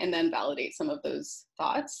testing and then validate some of those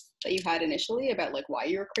thoughts that you had initially about like why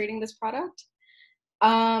you were creating this product.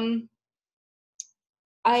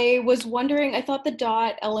 I was wondering, I thought the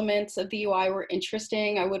dot elements of the UI were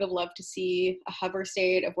interesting. I would have loved to see a hover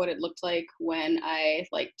state of what it looked like when I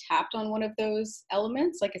like tapped on one of those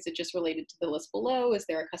elements. Like, is it just related to the list below? Is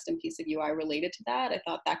there a custom piece of UI related to that? I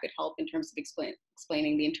thought that could help in terms of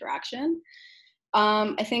explaining the interaction.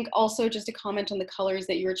 I think also just to comment on the colors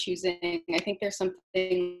that you were choosing, I think there's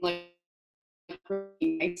something like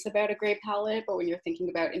really nice about a gray palette, but when you're thinking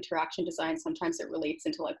about interaction design, sometimes it relates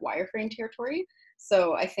into like wireframe territory.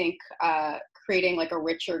 So I think creating like a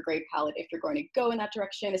richer gray palette, if you're going to go in that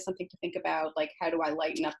direction, is something to think about. Like, how do I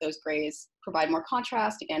lighten up those grays, provide more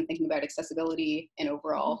contrast? Again, thinking about accessibility and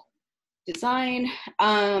overall design.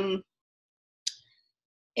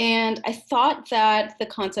 And I thought that the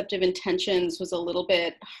concept of intentions was a little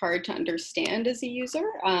bit hard to understand as a user.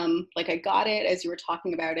 Like, I got it as you were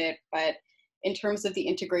talking about it, but in terms of the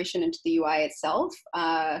integration into the UI itself,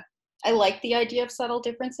 I like the idea of subtle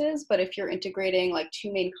differences, but if you're integrating like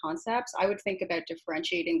two main concepts, I would think about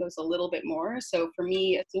differentiating those a little bit more. So for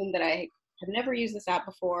me, assume that I have never used this app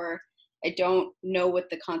before. I don't know what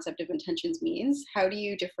the concept of intentions means. How do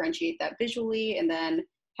you differentiate that visually? And then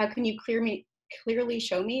how can you clearly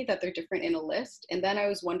show me that they're different in a list? And then I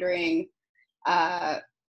was wondering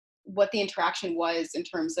what the interaction was in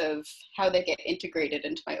terms of how they get integrated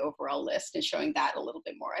into my overall list, and showing that a little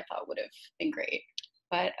bit more I thought would have been great.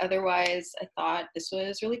 But otherwise, I thought this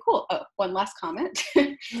was really cool. Oh, one last comment,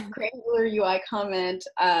 granular UI comment.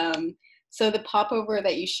 So the popover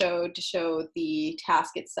that you showed to show the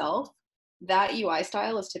task itself, that UI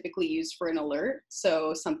style is typically used for an alert.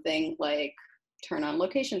 So something like turn on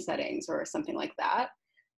location settings or something like that.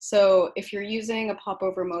 So if you're using a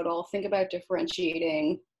popover modal, think about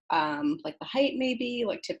differentiating like the height maybe.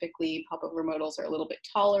 Like typically popover modals are a little bit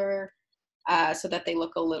taller so that they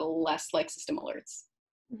look a little less like system alerts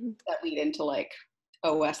that lead into like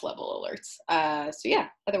OS level alerts. So yeah,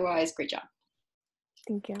 otherwise, great job.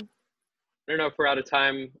 Thank you. I don't know if we're out of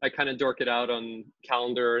time. I kind of dork it out on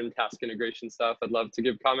calendar and task integration stuff. I'd love to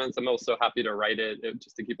give comments. I'm also happy to write it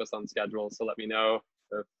just to keep us on schedule. So let me know.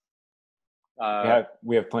 If,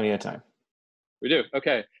 we have plenty of time. We do.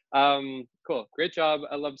 Okay. Cool. Great job.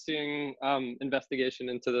 I love seeing investigation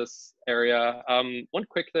into this area. One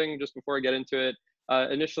quick thing just before I get into it.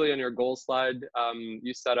 Initially on your goals slide,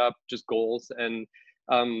 you set up just goals, and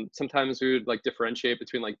sometimes we would like differentiate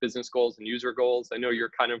between like business goals and user goals. I know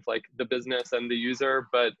you're kind of like the business and the user,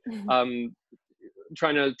 but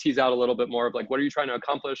trying to tease out a little bit more of like, what are you trying to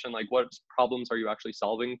accomplish, and like what problems are you actually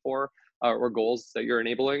solving for, or goals that you're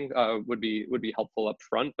enabling would be helpful up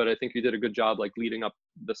front. But I think you did a good job like leading up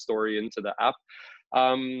the story into the app.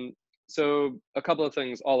 So a couple of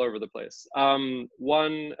things all over the place.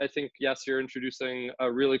 One, I think, yes, you're introducing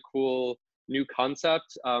a really cool new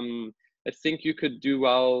concept. I think you could do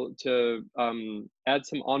well to add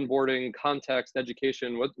some onboarding, context,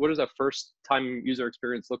 education. What does a first time user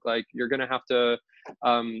experience look like? You're gonna have to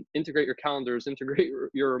integrate your calendars, integrate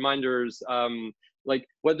your reminders. Like,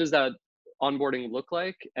 what does that onboarding look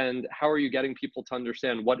like? And how are you getting people to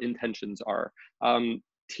understand what intentions are?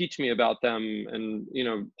 Teach me about them, and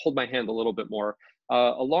hold my hand a little bit more.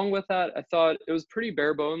 Along with that, I thought it was pretty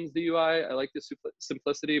bare bones, the UI. I like the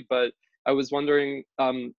simplicity, but I was wondering,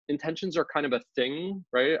 intentions are kind of a thing,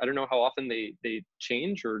 right? I don't know how often they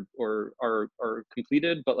change or are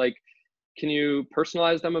completed, but like, can you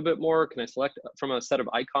personalize them a bit more? Can I select from a set of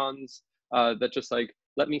icons that just like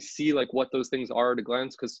let me see like what those things are at a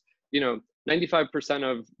glance? Because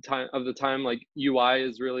 95% of the time, like UI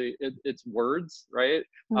is really it's words, right?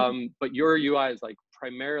 But your UI is like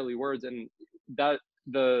primarily words, and that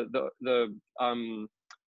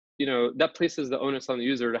that places the onus on the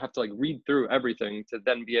user to have to like read through everything to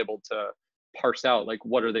then be able to parse out like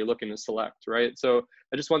what are they looking to select, right? So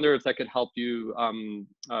I just wonder if that could help you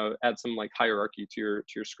add some like hierarchy to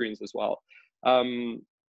your screens as well.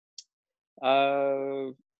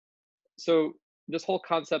 So this whole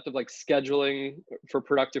concept of like scheduling for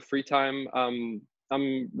productive free time,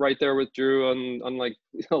 I'm right there with Drew on like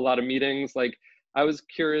a lot of meetings. Like I was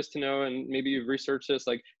curious to know, and maybe you've researched this,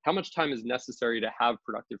 like how much time is necessary to have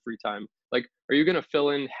productive free time? Like, are you gonna fill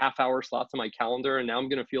in half-hour slots on my calendar, and now I'm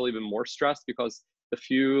gonna feel even more stressed because the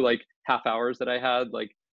few like half hours that I had,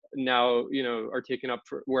 like now, you know, are taken up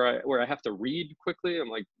for where I have to read quickly. I'm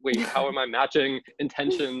like, wait, how am I matching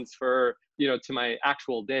intentions for, you know, to my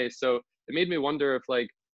actual day? So it made me wonder if like,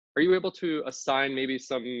 are you able to assign maybe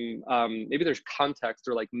some, maybe there's context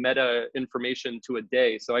or like meta information to a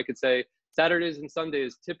day? So I could say Saturdays and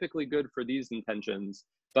Sundays typically good for these intentions,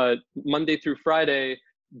 but Monday through Friday,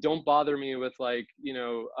 don't bother me with like, you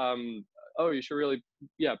know, oh, you should really,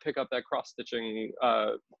 yeah, pick up that cross stitching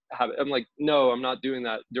habit. I'm like, no, I'm not doing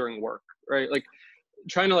that during work, right? Like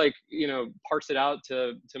trying to like, you know, parse it out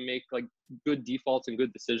to make like good defaults and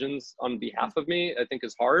good decisions on behalf of me, I think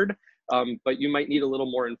is hard. But you might need a little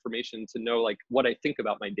more information to know like what I think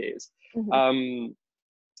about my days. Mhm.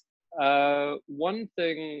 One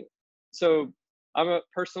thing, so I'm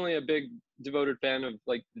personally a big devoted fan of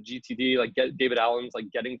like the GTD, like David Allen's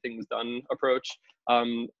like getting things done approach.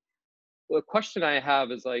 The question I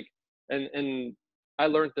have is like, and I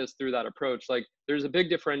learned this through that approach, like there's a big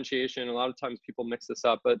differentiation. A lot of times people mix this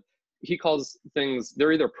up, but he calls things,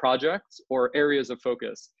 they're either projects or areas of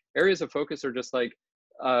focus. Areas of focus are just like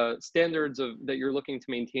standards that you're looking to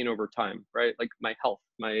maintain over time, right? Like my health,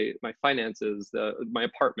 my finances, my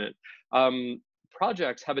apartment.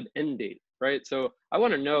 Projects have an end date, right? So I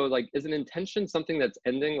want to know, like, is an intention something that's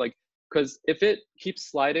ending? Like, because if it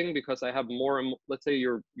keeps sliding because I have more, let's say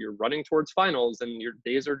you're running towards finals and your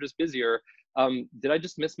days are just busier, did I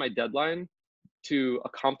just miss my deadline to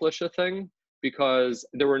accomplish a thing because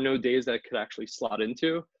there were no days that I could actually slot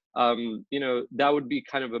into? You know, that would be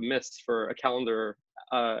kind of a miss for a calendar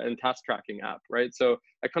and task tracking app, right? So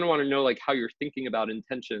I kind of want to know like how you're thinking about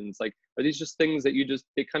intentions. Like, are these just things that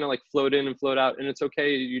they kind of like float in and float out, and it's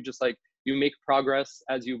okay, you just like, you make progress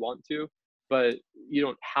as you want to, but you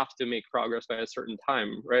don't have to make progress by a certain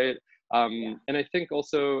time, right? And I think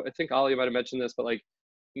Ali might have mentioned this, but like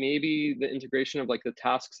maybe the integration of like the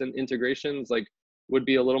tasks and integrations like would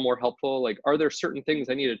be a little more helpful. Like, are there certain things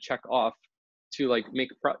I need to check off to like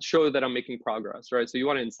show that I'm making progress, right? So you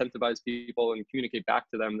want to incentivize people and communicate back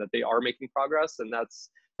to them that they are making progress, and that's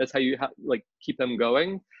how you like keep them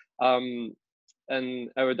going. And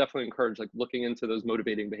I would definitely encourage like looking into those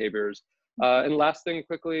motivating behaviors. And last thing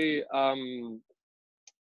quickly,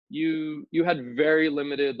 you had very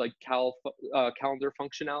limited like calendar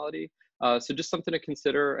functionality. So just something to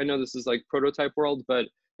consider. I know this is like prototype world, but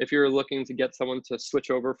if you're looking to get someone to switch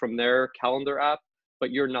over from their calendar app, but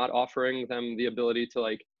you're not offering them the ability to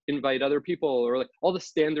like invite other people or like all the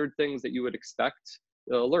standard things that you would expect,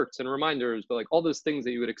 alerts and reminders, but like all those things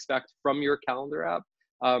that you would expect from your calendar app,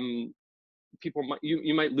 people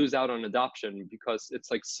you might lose out on adoption because it's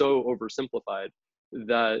like so oversimplified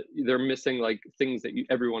that they're missing like things that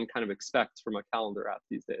everyone kind of expects from a calendar app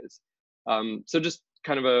these days. So just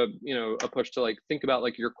kind of a push to like think about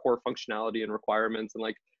like your core functionality and requirements, and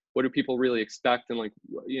like what do people really expect, and like,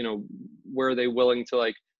 you know, where are they willing to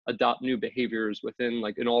like adopt new behaviors within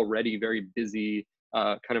like an already very busy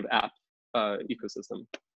kind of app ecosystem.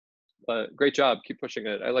 But great job, keep pushing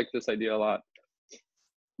it. I like this idea a lot.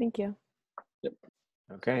 Thank you. Yep.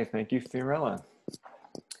 Okay, thank you, Fiorella.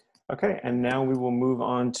 Okay, and now we will move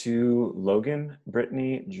on to Logan,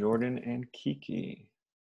 Brittany, Jordan, and Kiki.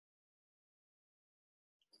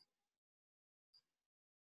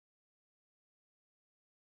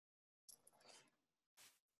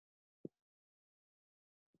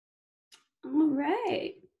 All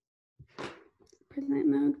right. Present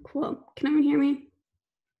mode, cool. Can everyone hear me?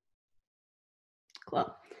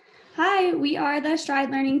 Cool. Hi, we are the Stride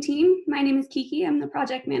Learning team. My name is Kiki, I'm the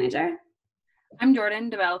project manager. I'm Jordan,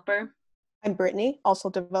 developer. I'm Brittany, also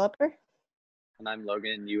developer. And I'm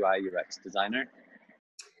Logan, UI UX designer.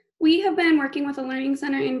 We have been working with a learning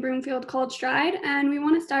center in Broomfield called Stride, and we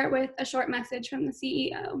want to start with a short message from the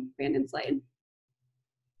CEO, Brandon Slade.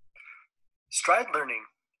 Stride Learning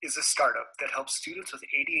is a startup that helps students with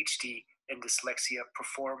ADHD and dyslexia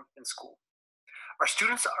perform in school. Our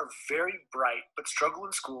students are very bright but struggle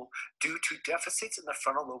in school due to deficits in the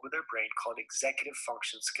frontal lobe of their brain called executive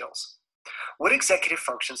function skills. What executive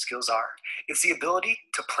function skills are? It's the ability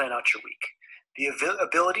to plan out your week, the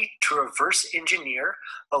ability to reverse engineer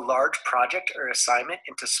a large project or assignment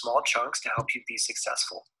into small chunks to help you be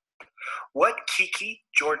successful. What Kiki,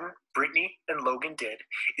 Jordan, Brittany, and Logan did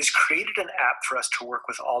is created an app for us to work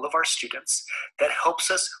with all of our students that helps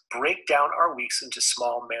us break down our weeks into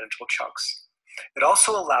small, manageable chunks. It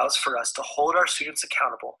also allows for us to hold our students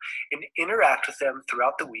accountable and interact with them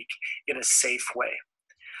throughout the week in a safe way.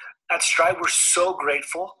 At Stride, we're so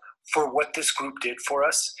grateful for what this group did for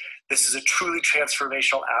us. This is a truly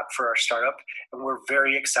transformational app for our startup, and we're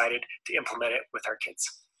very excited to implement it with our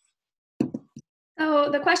kids. So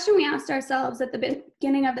the question we asked ourselves at the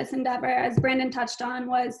beginning of this endeavor, as Brandon touched on,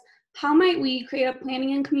 was how might we create a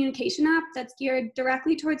planning and communication app that's geared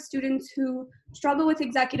directly towards students who struggle with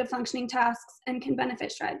executive functioning tasks and can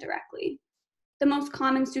benefit Stride directly? The most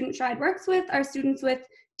common student Stride works with are students with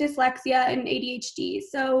dyslexia and ADHD.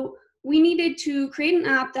 So we needed to create an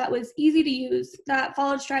app that was easy to use, that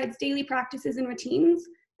followed Stride's daily practices and routines,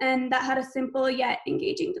 and that had a simple yet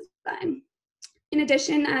engaging design. In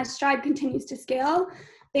addition, as Stride continues to scale,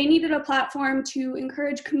 they needed a platform to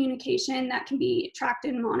encourage communication that can be tracked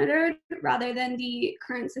and monitored rather than the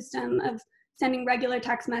current system of sending regular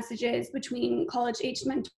text messages between college-aged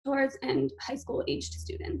mentors and high school-aged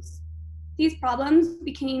students. These problems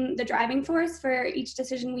became the driving force for each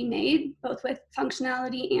decision we made, both with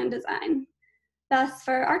functionality and design. Thus,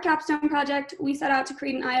 for our Capstone project, we set out to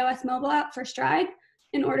create an iOS mobile app for Stride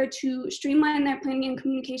in order to streamline their planning and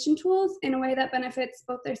communication tools in a way that benefits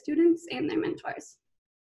both their students and their mentors.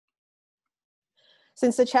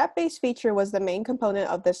 Since the chat-based feature was the main component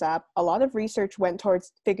of this app, a lot of research went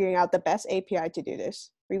towards figuring out the best API to do this.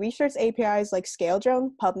 We researched APIs like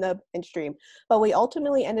ScaleDrone, PubNub, and Stream, but we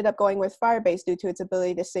ultimately ended up going with Firebase due to its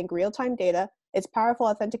ability to sync real-time data, its powerful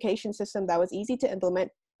authentication system that was easy to implement,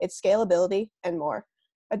 its scalability, and more.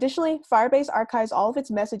 Additionally, Firebase archives all of its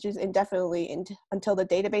messages indefinitely until the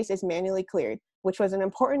database is manually cleared, which was an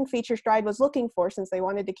important feature Stride was looking for since they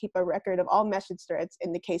wanted to keep a record of all message threads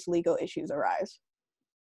in the case legal issues arise.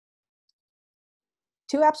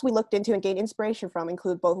 Two apps we looked into and gained inspiration from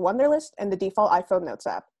include both Wunderlist and the default iPhone Notes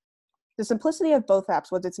app. The simplicity of both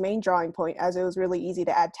apps was its main drawing point, as it was really easy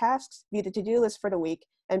to add tasks, view the to-do list for the week,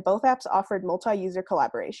 and both apps offered multi-user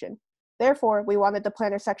collaboration. Therefore, we wanted the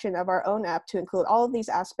planner section of our own app to include all of these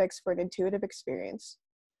aspects for an intuitive experience.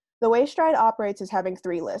 The way Stride operates is having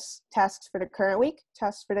 3 lists: tasks for the current week,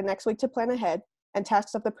 tasks for the next week to plan ahead, and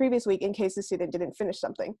tasks of the previous week in case the student didn't finish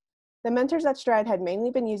something. The mentors at Stride had mainly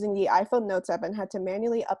been using the iPhone Notes app and had to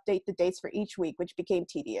manually update the dates for each week, which became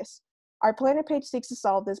tedious. Our planner page seeks to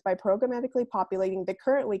solve this by programmatically populating the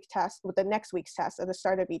current week task with the next week's task at the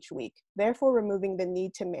start of each week, therefore removing the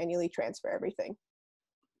need to manually transfer everything.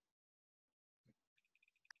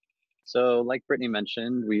 So like Brittany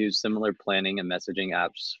mentioned, we use similar planning and messaging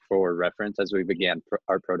apps for reference as we began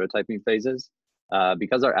our prototyping phases.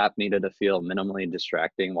 Because our app needed to feel minimally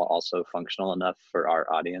distracting while also functional enough for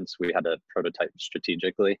our audience, we had to prototype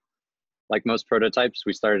strategically. Like most prototypes,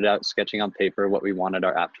 we started out sketching on paper what we wanted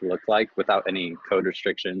our app to look like without any code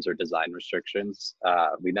restrictions or design restrictions.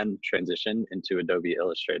 We then transitioned into Adobe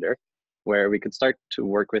Illustrator, where we could start to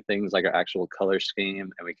work with things like our actual color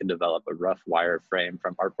scheme, and we could develop a rough wireframe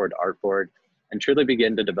from artboard to artboard and truly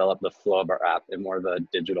begin to develop the flow of our app in more of a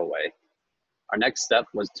digital way. Our next step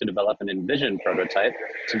was to develop an Envision prototype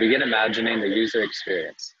to begin imagining the user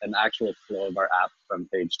experience and the actual flow of our app from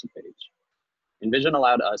page to page. Envision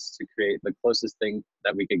allowed us to create the closest thing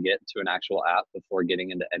that we could get to an actual app before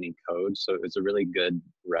getting into any code. So it was a really good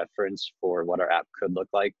reference for what our app could look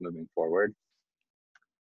like moving forward.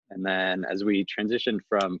 And then as we transitioned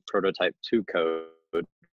from prototype to code,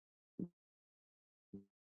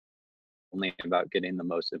 only about getting the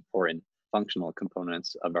most important functional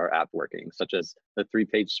components of our app working, such as the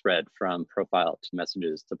 3-page spread from profile to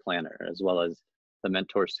messages to planner, as well as the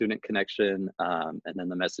mentor-student connection, and then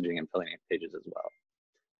the messaging and planning pages as well.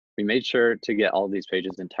 We made sure to get all of these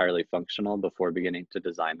pages entirely functional before beginning to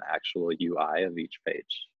design the actual UI of each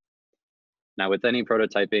page. Now, with any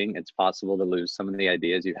prototyping, it's possible to lose some of the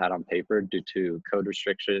ideas you had on paper due to code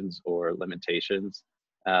restrictions or limitations.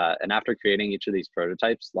 And after creating each of these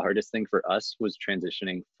prototypes, the hardest thing for us was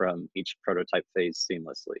transitioning from each prototype phase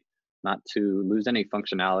seamlessly, not to lose any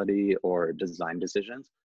functionality or design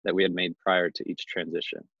decisions that we had made prior to each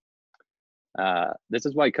transition. This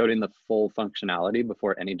is why coding the full functionality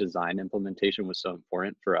before any design implementation was so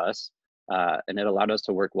important for us. And it allowed us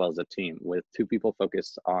to work well as a team with 2 people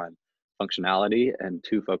focused on functionality and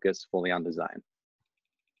 2 focused fully on design.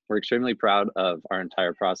 We're extremely proud of our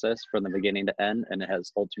entire process from the beginning to end, and it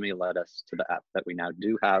has ultimately led us to the app that we now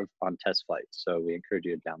do have on test flight. So we encourage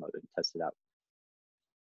you to download it and test it out.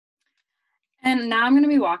 And now I'm going to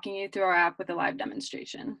be walking you through our app with a live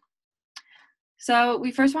demonstration. So we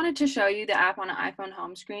first wanted to show you the app on an iPhone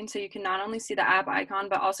home screen so you can not only see the app icon,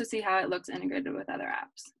 but also see how it looks integrated with other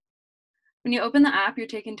apps. When you open the app, you're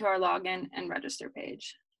taken to our login and register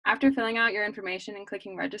page. After filling out your information and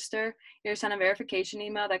clicking register, you're sent a verification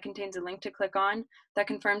email that contains a link to click on that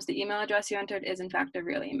confirms the email address you entered is in fact a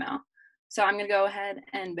real email. So I'm gonna go ahead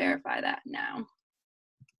and verify that now.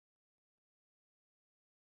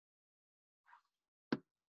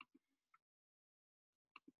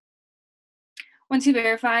 Once you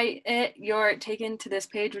verify it, you're taken to this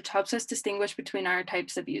page, which helps us distinguish between our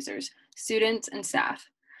types of users, students and staff.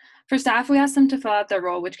 For staff, we ask them to fill out their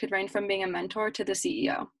role, which could range from being a mentor to the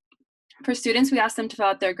CEO. For students, we ask them to fill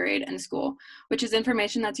out their grade and school, which is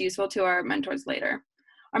information that's useful to our mentors later.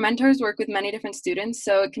 Our mentors work with many different students,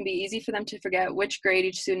 so it can be easy for them to forget which grade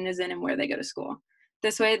each student is in and where they go to school.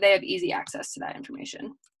 This way, they have easy access to that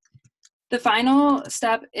information. The final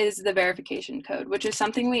step is the verification code, which is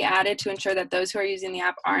something we added to ensure that those who are using the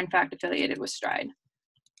app are in fact affiliated with Stride.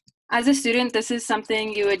 As a student, this is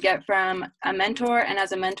something you would get from a mentor, and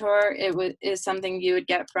as a mentor, is something you would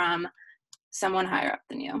get from someone higher up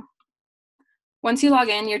than you. Once you log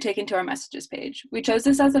in, you're taken to our messages page. We chose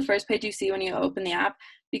this as the first page you see when you open the app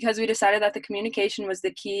because we decided that the communication was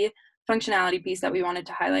the key functionality piece that we wanted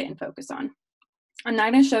to highlight and focus on. I'm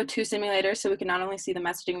now going to show two simulators so we can not only see the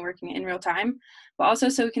messaging working in real time, but also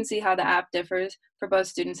so we can see how the app differs for both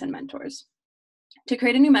students and mentors. To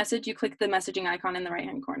create a new message, you click the messaging icon in the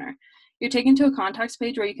right-hand corner. You're taken to a contacts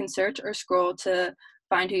page where you can search or scroll to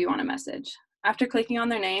find who you want to message. After clicking on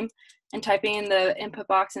their name and typing in the input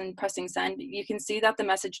box and pressing send, you can see that the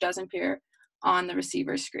message does appear on the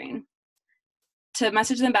receiver screen. To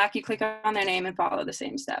message them back, you click on their name and follow the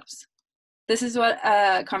same steps. This is what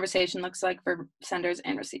a conversation looks like for senders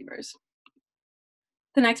and receivers.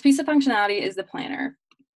 The next piece of functionality is the planner.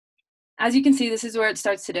 As you can see, this is where it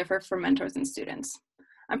starts to differ for mentors and students.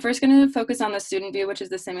 I'm first going to focus on the student view, which is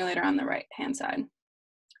the simulator on the right-hand side.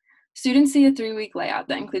 Students see a 3-week layout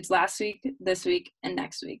that includes last week, this week, and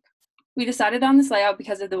next week. We decided on this layout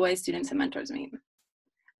because of the way students and mentors meet.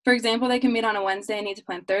 For example, they can meet on a Wednesday and need to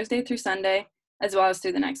plan Thursday through Sunday, as well as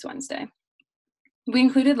through the next Wednesday. We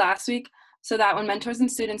included last week so that when mentors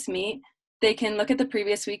and students meet, they can look at the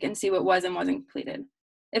previous week and see what was and wasn't completed.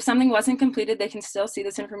 If something wasn't completed, they can still see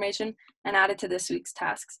this information and add it to this week's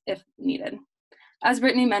tasks if needed. As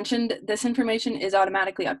Brittany mentioned, this information is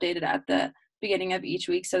automatically updated at the beginning of each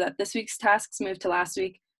week so that this week's tasks move to last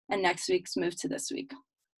week and next week's move to this week.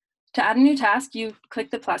 To add a new task, you click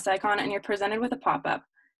the plus icon and you're presented with a pop-up.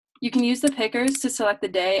 You can use the pickers to select the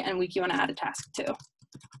day and week you want to add a task to.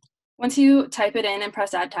 Once you type it in and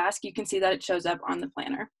press add task, you can see that it shows up on the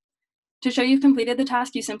planner. To show you've completed the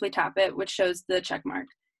task, you simply tap it, which shows the check mark.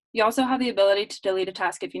 You also have the ability to delete a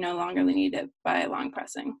task if you no longer need it by long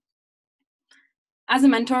pressing. As a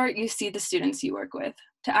mentor, you see the students you work with.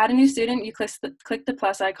 To add a new student, you click the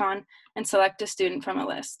plus icon and select a student from a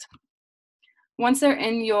list. Once they're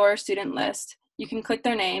in your student list, you can click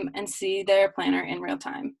their name and see their planner in real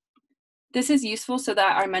time. This is useful so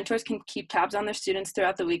that our mentors can keep tabs on their students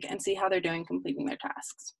throughout the week and see how they're doing completing their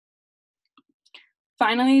tasks.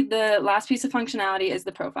 Finally, the last piece of functionality is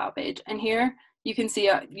the profile page, and here you can see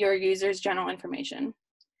your user's general information.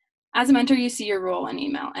 As a mentor, you see your role and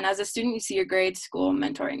email, and as a student, you see your grade, school,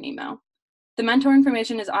 mentoring email. The mentor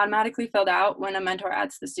information is automatically filled out when a mentor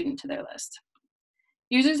adds the student to their list.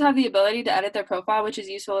 Users have the ability to edit their profile, which is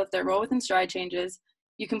useful if their role within Stride changes,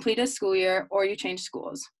 you complete a school year, or you change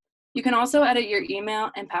schools. You can also edit your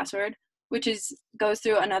email and password, which goes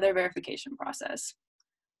through another verification process.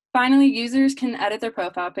 Finally, users can edit their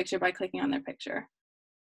profile picture by clicking on their picture.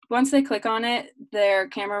 Once they click on it, their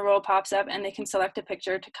camera roll pops up and they can select a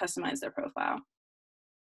picture to customize their profile.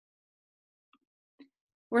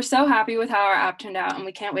 We're so happy with how our app turned out and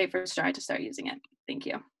we can't wait for Stride to start using it. Thank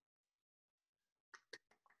you.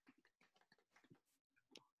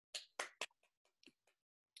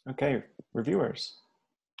 Okay, reviewers.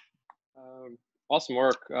 Awesome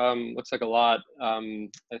work. Looks like a lot. I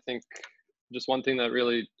think just one thing that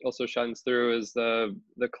really also shines through is the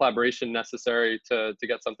collaboration necessary to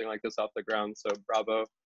get something like this off the ground. So bravo.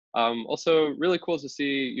 Also really cool to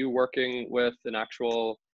see you working with an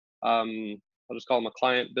actual, I'll just call them a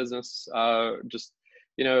client business. Just,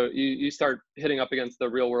 you know, you start hitting up against the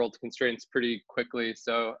real world constraints pretty quickly.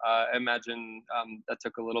 So I imagine that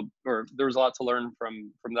took a little, or there was a lot to learn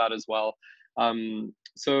from that as well.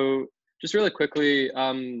 So just really quickly, just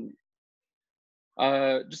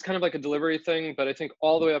kind of like a delivery thing, but I think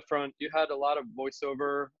all the way up front, you had a lot of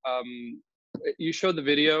voiceover. You showed the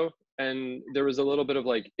video and there was a little bit of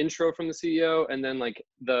like intro from the CEO, and then like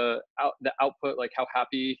the output, like how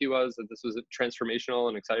happy he was that this was transformational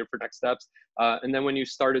and excited for next steps. And then when you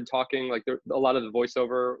started talking, like a lot of the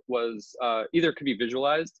voiceover was either could be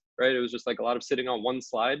visualized, right? It was just like a lot of sitting on one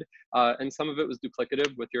slide, and some of it was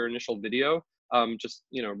duplicative with your initial video, just,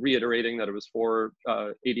 you know, reiterating that it was for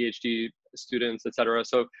ADHD students, et cetera.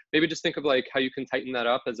 So maybe just think of like how you can tighten that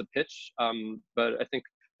up as a pitch. But I think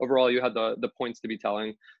overall you had the points to be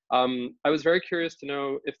telling. I was very curious to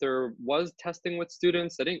know if there was testing with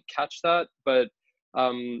students. I didn't catch that, but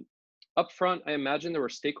up front, I imagine there were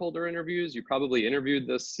stakeholder interviews. You probably interviewed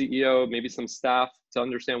the CEO, maybe some staff, to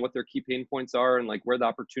understand what their key pain points are and like where the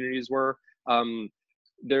opportunities were. I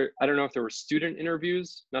don't know if there were student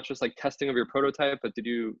interviews, not just like testing of your prototype, but did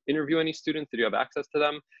you interview any students? Did you have access to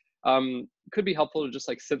them? Could be helpful to just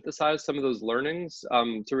like synthesize some of those learnings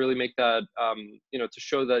to really make that, you know, to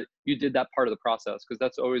show that you did that part of the process, because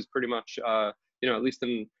that's always pretty much, you know, at least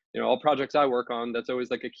in, you know, all projects I work on, that's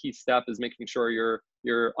always like a key step, is making sure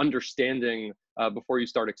you're understanding before you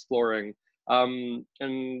start exploring.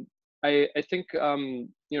 And I think,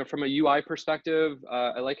 you know, from a UI perspective,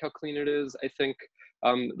 I like how clean it is. I think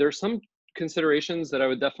there's some considerations that I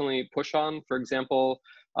would definitely push on. For example,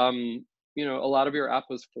 you know, a lot of your app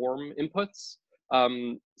was form inputs.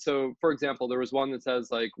 So for example, there was one that says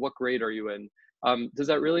like, what grade are you in? Does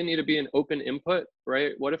that really need to be an open input,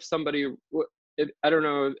 right? What if somebody, I don't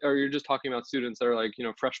know, or you're just talking about students that are like, you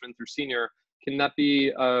know, freshman through senior, can that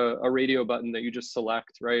be a radio button that you just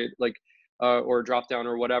select, right? Like, or a drop down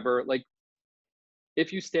or whatever. Like,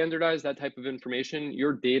 if you standardize that type of information,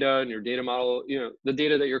 your data and your data model, you know, the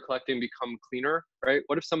data that you're collecting become cleaner, right?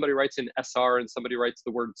 What if somebody writes in SR and somebody writes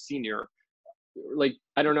the word senior? Like,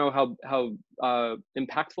 I don't know how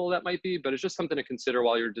impactful that might be, but it's just something to consider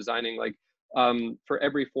while you're designing, like, for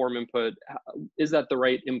every form input, is that the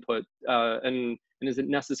right input? And is it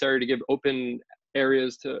necessary to give open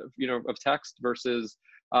areas to, you know, of text versus,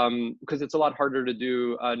 because it's a lot harder to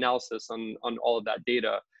do analysis on all of that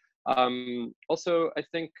data. Also, I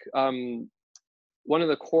think one of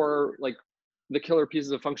the core, like the killer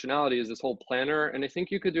pieces of functionality is this whole planner. And I think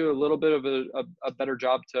you could do a little bit of a better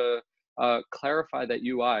job to clarify that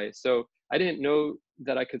UI. So I didn't know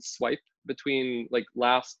that I could swipe between like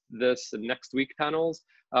last, this, and next week panels.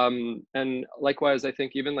 And likewise, I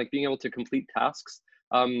think even like being able to complete tasks.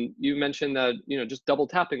 You mentioned that, you know, just double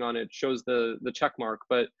tapping on it shows the check mark,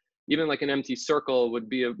 but even like an empty circle would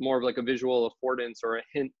be more of like a visual affordance or a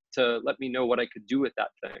hint to let me know what I could do with that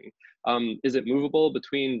thing. Is it movable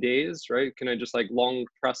between days, right? Can I just like long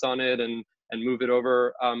press on it and move it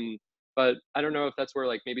over? But I don't know if that's where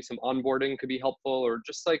like maybe some onboarding could be helpful, or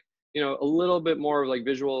just like, you know, a little bit more of like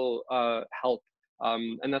visual help.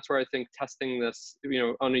 And that's where I think testing this, you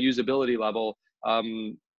know, on a usability level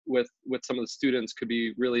with some of the students could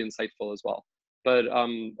be really insightful as well. But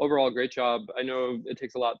overall, great job. I know it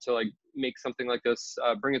takes a lot to like make something like this,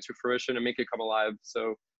 bring it to fruition and make it come alive.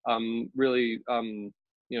 So really,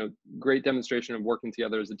 you know, great demonstration of working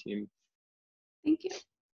together as a team. Thank you.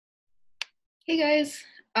 Hey guys,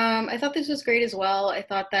 I thought this was great as well. I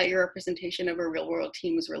thought that your representation of a real world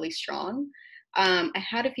team was really strong. I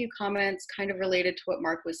had a few comments kind of related to what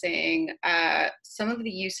Mark was saying. Some of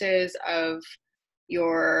the uses of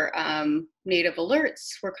your native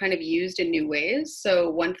alerts were kind of used in new ways. So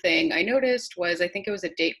one thing I noticed was, I think it was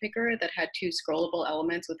a date picker that had 2 scrollable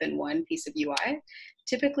elements within one piece of UI.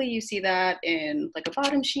 Typically you see that in like a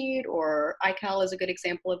bottom sheet, or iCal is a good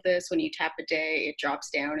example of this. When you tap a day, it drops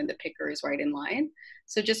down and the picker is right in line.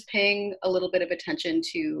 So just paying a little bit of attention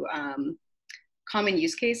to common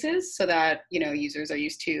use cases, so that, you know, users are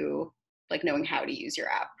used to like knowing how to use your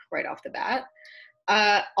app right off the bat.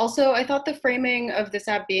 Also, I thought the framing of this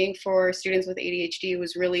app being for students with ADHD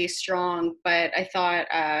was really strong, but I thought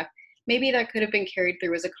maybe that could have been carried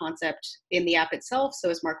through as a concept in the app itself. So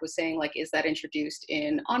as Mark was saying, like, is that introduced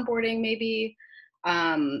in onboarding maybe?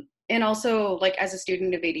 And also, like, as a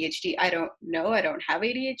student of ADHD, I don't know, I don't have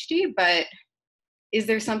ADHD, but is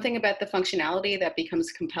there something about the functionality that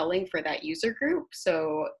becomes compelling for that user group?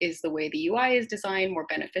 So is the way the UI is designed more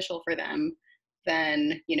beneficial for them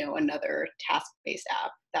than, you know, another task-based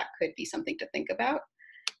app? That could be something to think about.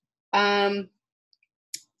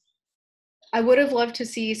 I would have loved to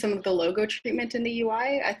see some of the logo treatment in the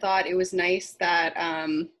UI. I thought it was nice that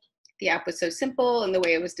the app was so simple in the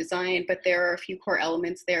way it was designed, but there are a few core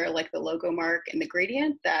elements there, like the logo mark and the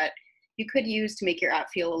gradient, that you could use to make your app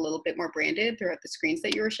feel a little bit more branded throughout the screens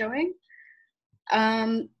that you were showing.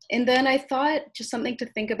 And then I thought just something to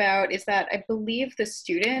think about is that I believe the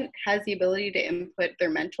student has the ability to input their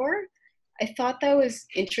mentor. I thought that was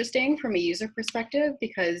interesting from a user perspective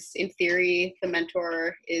because in theory, the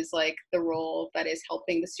mentor is like the role that is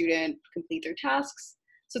helping the student complete their tasks.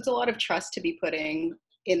 So it's a lot of trust to be putting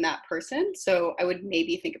in that person. So I would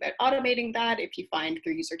maybe think about automating that if you find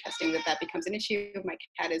through user testing that that becomes an issue. My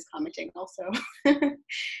cat is commenting also.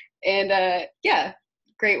 And yeah,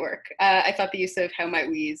 great work. I thought the use of how might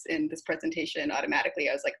we's in this presentation automatically,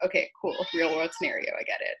 I was like, okay, cool, real world scenario, I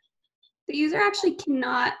get it. The user actually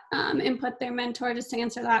cannot input their mentor, just to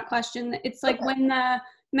answer that question. It's like when the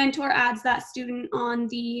mentor adds that student on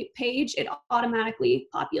the page, it automatically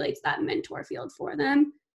populates that mentor field for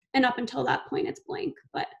them. And up until that point, it's blank.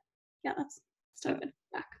 But yeah, that's still good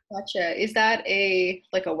feedback. Gotcha. Is that a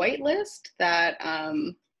like a whitelist that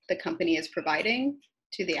the company is providing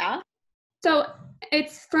to the app? So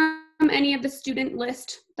it's from any of the student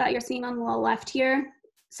list that you're seeing on the left here.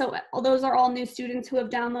 So those are all new students who have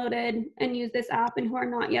downloaded and used this app and who are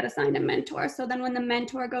not yet assigned a mentor. So then when the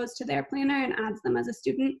mentor goes to their planner and adds them as a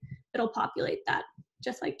student, it'll populate that,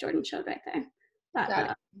 just like Jordan showed right there,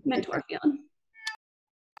 that mentor field.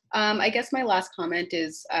 I guess my last comment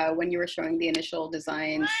is when you were showing the initial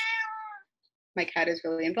designs, my cat is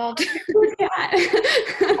really involved.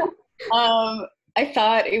 I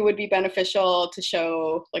thought it would be beneficial to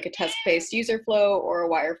show like a test-based user flow or a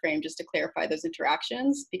wireframe just to clarify those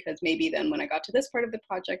interactions, because maybe then when I got to this part of the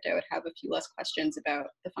project, I would have a few less questions about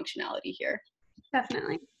the functionality here.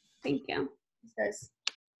 Definitely. Thank you. Thanks, guys.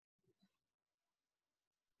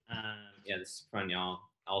 Yeah, this is fun, y'all.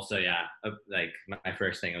 Also, yeah, like my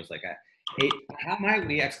first thing, I was like, hey, how might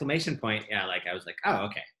we exclamation point? Yeah, like I was like, oh,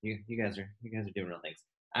 okay, you guys are doing real things.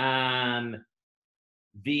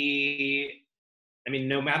 I mean,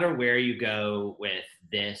 no matter where you go with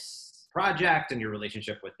this project and your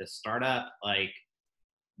relationship with this startup, like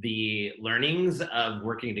the learnings of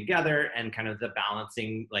working together and kind of the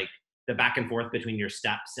balancing, like the back and forth between your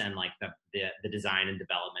steps and like the design and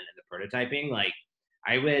development and the prototyping, like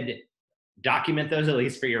I would document those at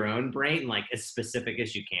least for your own brain, like as specific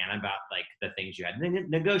as you can about like the things you had to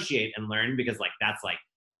negotiate and learn, because like that's like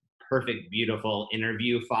perfect, beautiful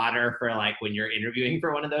interview fodder for like when you're interviewing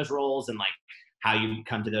for one of those roles, and like how you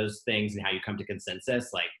come to those things and how you come to consensus.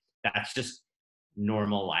 Like that's just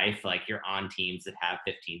normal life. Like you're on teams that have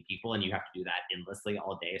 15 people and you have to do that endlessly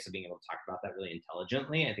all day. So being able to talk about that really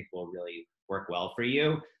intelligently, I think will really work well for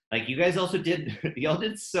you. Like you guys also did, y'all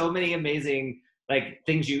did so many amazing like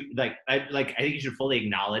things you like. I think you should fully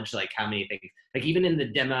acknowledge like how many things, like even in the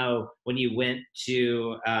demo when you went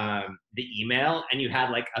to the email and you had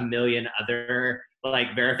like a million other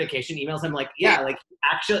like verification emails, I'm like, yeah, like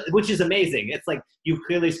actually, which is amazing. It's like you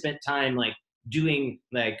clearly spent time like doing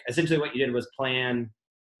like essentially what you did was plan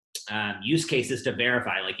use cases to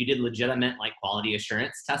verify, like you did legitimate like quality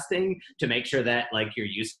assurance testing to make sure that like your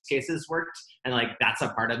use cases worked, and like that's a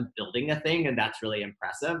part of building a thing, and that's really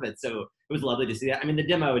impressive. And so it was lovely to see that. I mean, the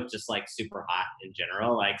demo is just like super hot in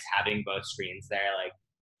general, like having both screens there, like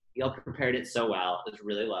y'all prepared it so well. It was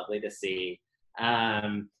really lovely to see.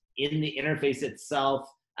 In the interface itself,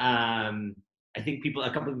 I think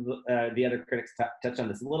a couple of the other critics touched on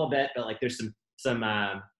this a little bit, but like there's some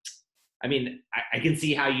I mean, I can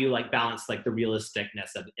see how you like balance like the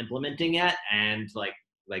realisticness of implementing it and like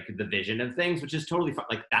the vision of things, which is totally fun.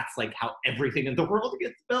 Like that's like how everything in the world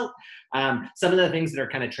gets built. Some of the things that are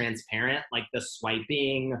kind of transparent, like the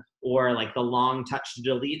swiping or like the long touch to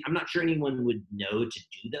delete, I'm not sure anyone would know to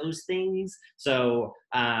do those things. So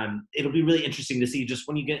it'll be really interesting to see just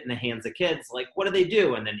when you get in the hands of kids, like what do they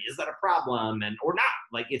do? And then is that a problem or not?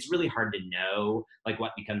 Like it's really hard to know like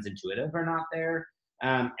what becomes intuitive or not there.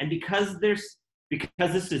 And because this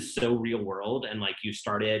is so real world, and like you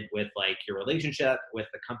started with like your relationship with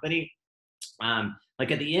the company, like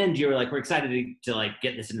at the end you were like, we're excited to like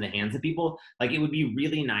get this into the hands of people. Like it would be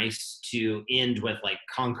really nice to end with like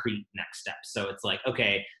concrete next steps. So it's like,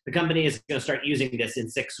 okay, the company is going to start using this in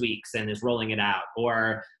 6 weeks and is rolling it out,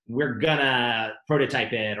 or we're gonna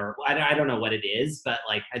prototype it, or I don't know what it is, but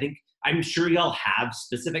like I'm sure y'all have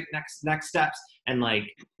specific next steps. And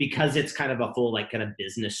like, because it's kind of a full like kind of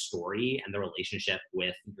business story and the relationship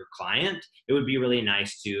with your client, it would be really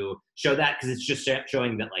nice to show that, because it's just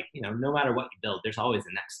showing that like, you know, no matter what you build, there's always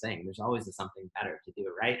the next thing. There's always something better to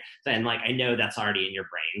do, right? So, and like, I know that's already in your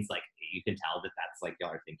brains. Like you can tell that that's like y'all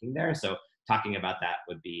are thinking there. So talking about that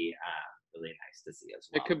would be really nice to see as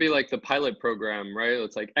well. It could be like the pilot program, right?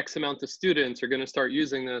 It's like X amount of students are going to start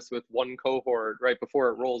using this with one cohort right before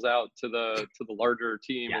it rolls out to the larger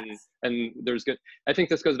team. Yes. And there's good. I think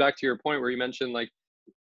this goes back to your point where you mentioned like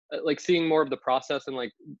like seeing more of the process and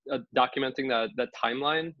like documenting that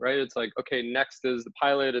timeline, right? It's like, okay, next is the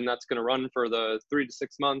pilot, and that's going to run for the 3 to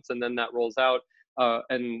 6 months, and then that rolls out,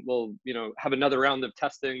 and we'll, you know, have another round of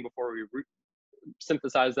testing before we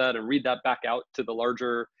synthesize that and read that back out to the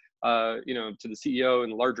larger, you know, to the CEO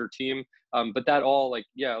and the larger team. But that all, like,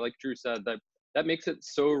 yeah, like Drew said, that makes it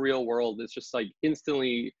so real world. It's just like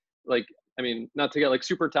instantly, like, I mean, not to get like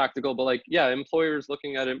super tactical, but like, yeah, employers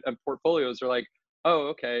looking at portfolios are like, oh,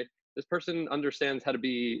 okay, this person understands how to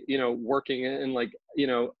be, you know, working and like, you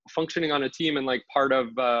know, functioning on a team and like part of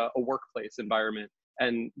a workplace environment.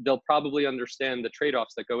 And they'll probably understand the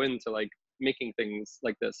trade-offs that go into like making things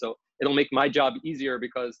like this. So it'll make my job easier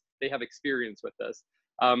because they have experience with this.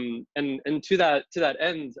 And to that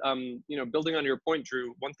end, you know, building on your point,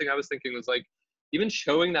 Drew, one thing I was thinking was like, even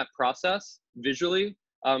showing that process visually,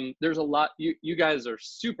 there's a lot, you guys are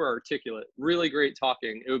super articulate, really great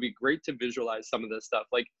talking. It would be great to visualize some of this stuff.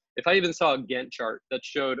 Like if I even saw a Gantt chart that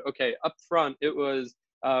showed, okay, up front, it was,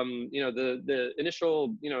 you know, the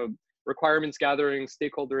initial, you know, requirements gathering,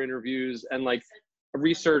 stakeholder interviews, and like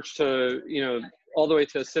research to, you know, all the way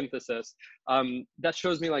to synthesis. That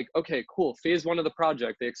shows me like, okay, cool, phase 1 of the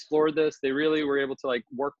project, they explored this, they really were able to like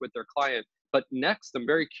work with their client. But next, I'm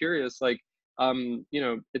very curious, like, you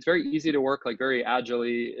know, it's very easy to work like very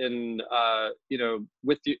agilely in, you know,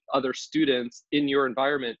 with the other students in your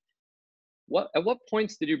environment. At what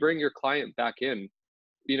points did you bring your client back in?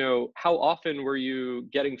 You know, how often were you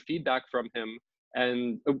getting feedback from him?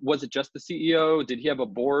 And was it just the CEO? Did he have a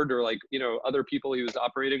board or like, you know, other people he was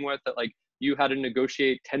operating with that like you had to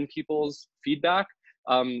negotiate 10 people's feedback?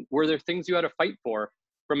 Were there things you had to fight for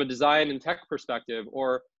from a design and tech perspective?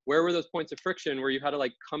 Or where were those points of friction where you had to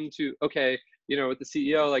like come to, okay, you know, with the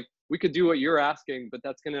CEO, like we could do what you're asking, but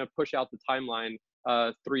that's going to push out the timeline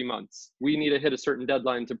 3 months. We need to hit a certain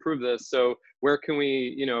deadline to prove this. So where can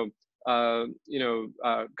we,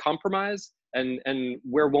 compromise, and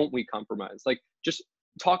where won't we compromise? Like just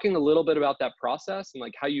talking a little bit about that process and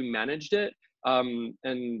like how you managed it.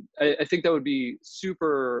 And I think that would be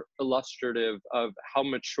super illustrative of how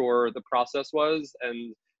mature the process was,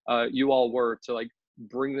 and you all were to like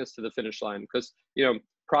bring this to the finish line. Because, you know,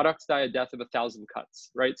 products die a death of 1,000 cuts,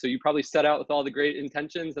 right? So you probably set out with all the great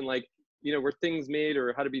intentions and like, you know, were things made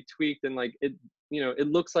or how to be tweaked, and like it, you know, it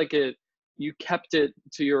looks like you kept it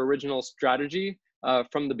to your original strategy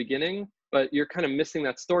from the beginning, but you're kind of missing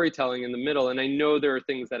that storytelling in the middle. And I know there are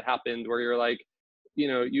things that happened where you're like, you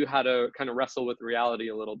know, you had to kind of wrestle with reality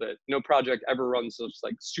a little bit. No project ever runs just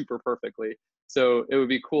like super perfectly. So it would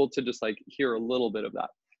be cool to just like hear a little bit of that.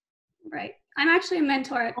 Right. I'm actually a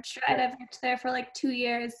mentor at Shred. I've worked there for like 2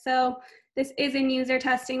 years. So this is in user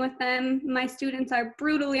testing with them. My students are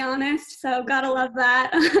brutally honest, so gotta love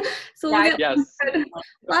that. So we'll get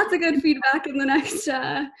lots of good feedback in the next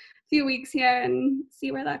few weeks here and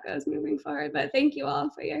see where that goes moving forward. But thank you all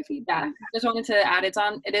for your feedback. Yeah, just wanted to add,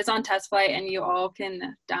 it is on TestFlight, and you all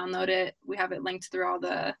can download it. We have it linked through all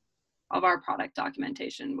of our product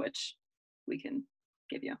documentation, which we can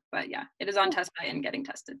give you. But yeah, it is on TestFlight and getting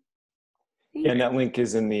tested. Yeah, and that link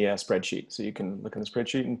is in the spreadsheet. So you can look in the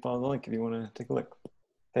spreadsheet and follow the link if you want to take a look.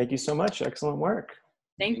 Thank you so much. Excellent work.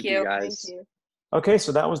 Thank you. Guys. Thank you. Okay,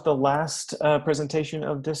 so that was the last presentation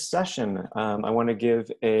of this session. I want to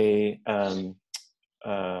give a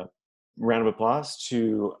round of applause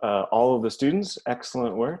to all of the students.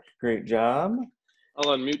 Excellent work. Great job.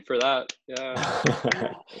 I'll unmute for that.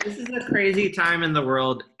 Yeah. This is a crazy time in the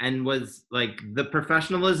world, and was like the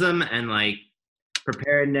professionalism and like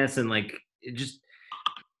preparedness and like it just,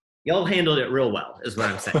 y'all handled it real well is what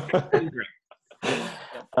I'm saying.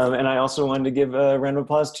 And I also wanted to give a round of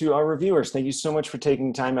applause to our reviewers. Thank you so much for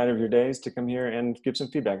taking time out of your days to come here and give some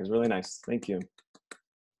feedback. It's really nice. Thank you.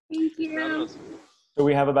 Thank you. So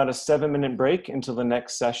we have about a 7-minute break until the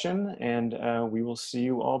next session, and we will see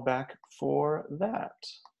you all back for that.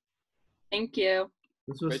 Thank you.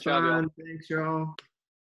 This was Great job, fun. y'all. Thanks, y'all.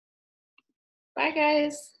 Bye,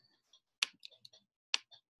 guys.